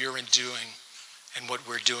what you're doing and what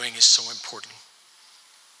we're doing is so important.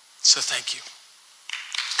 So thank you.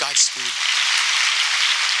 Godspeed.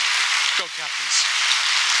 Go, Captains.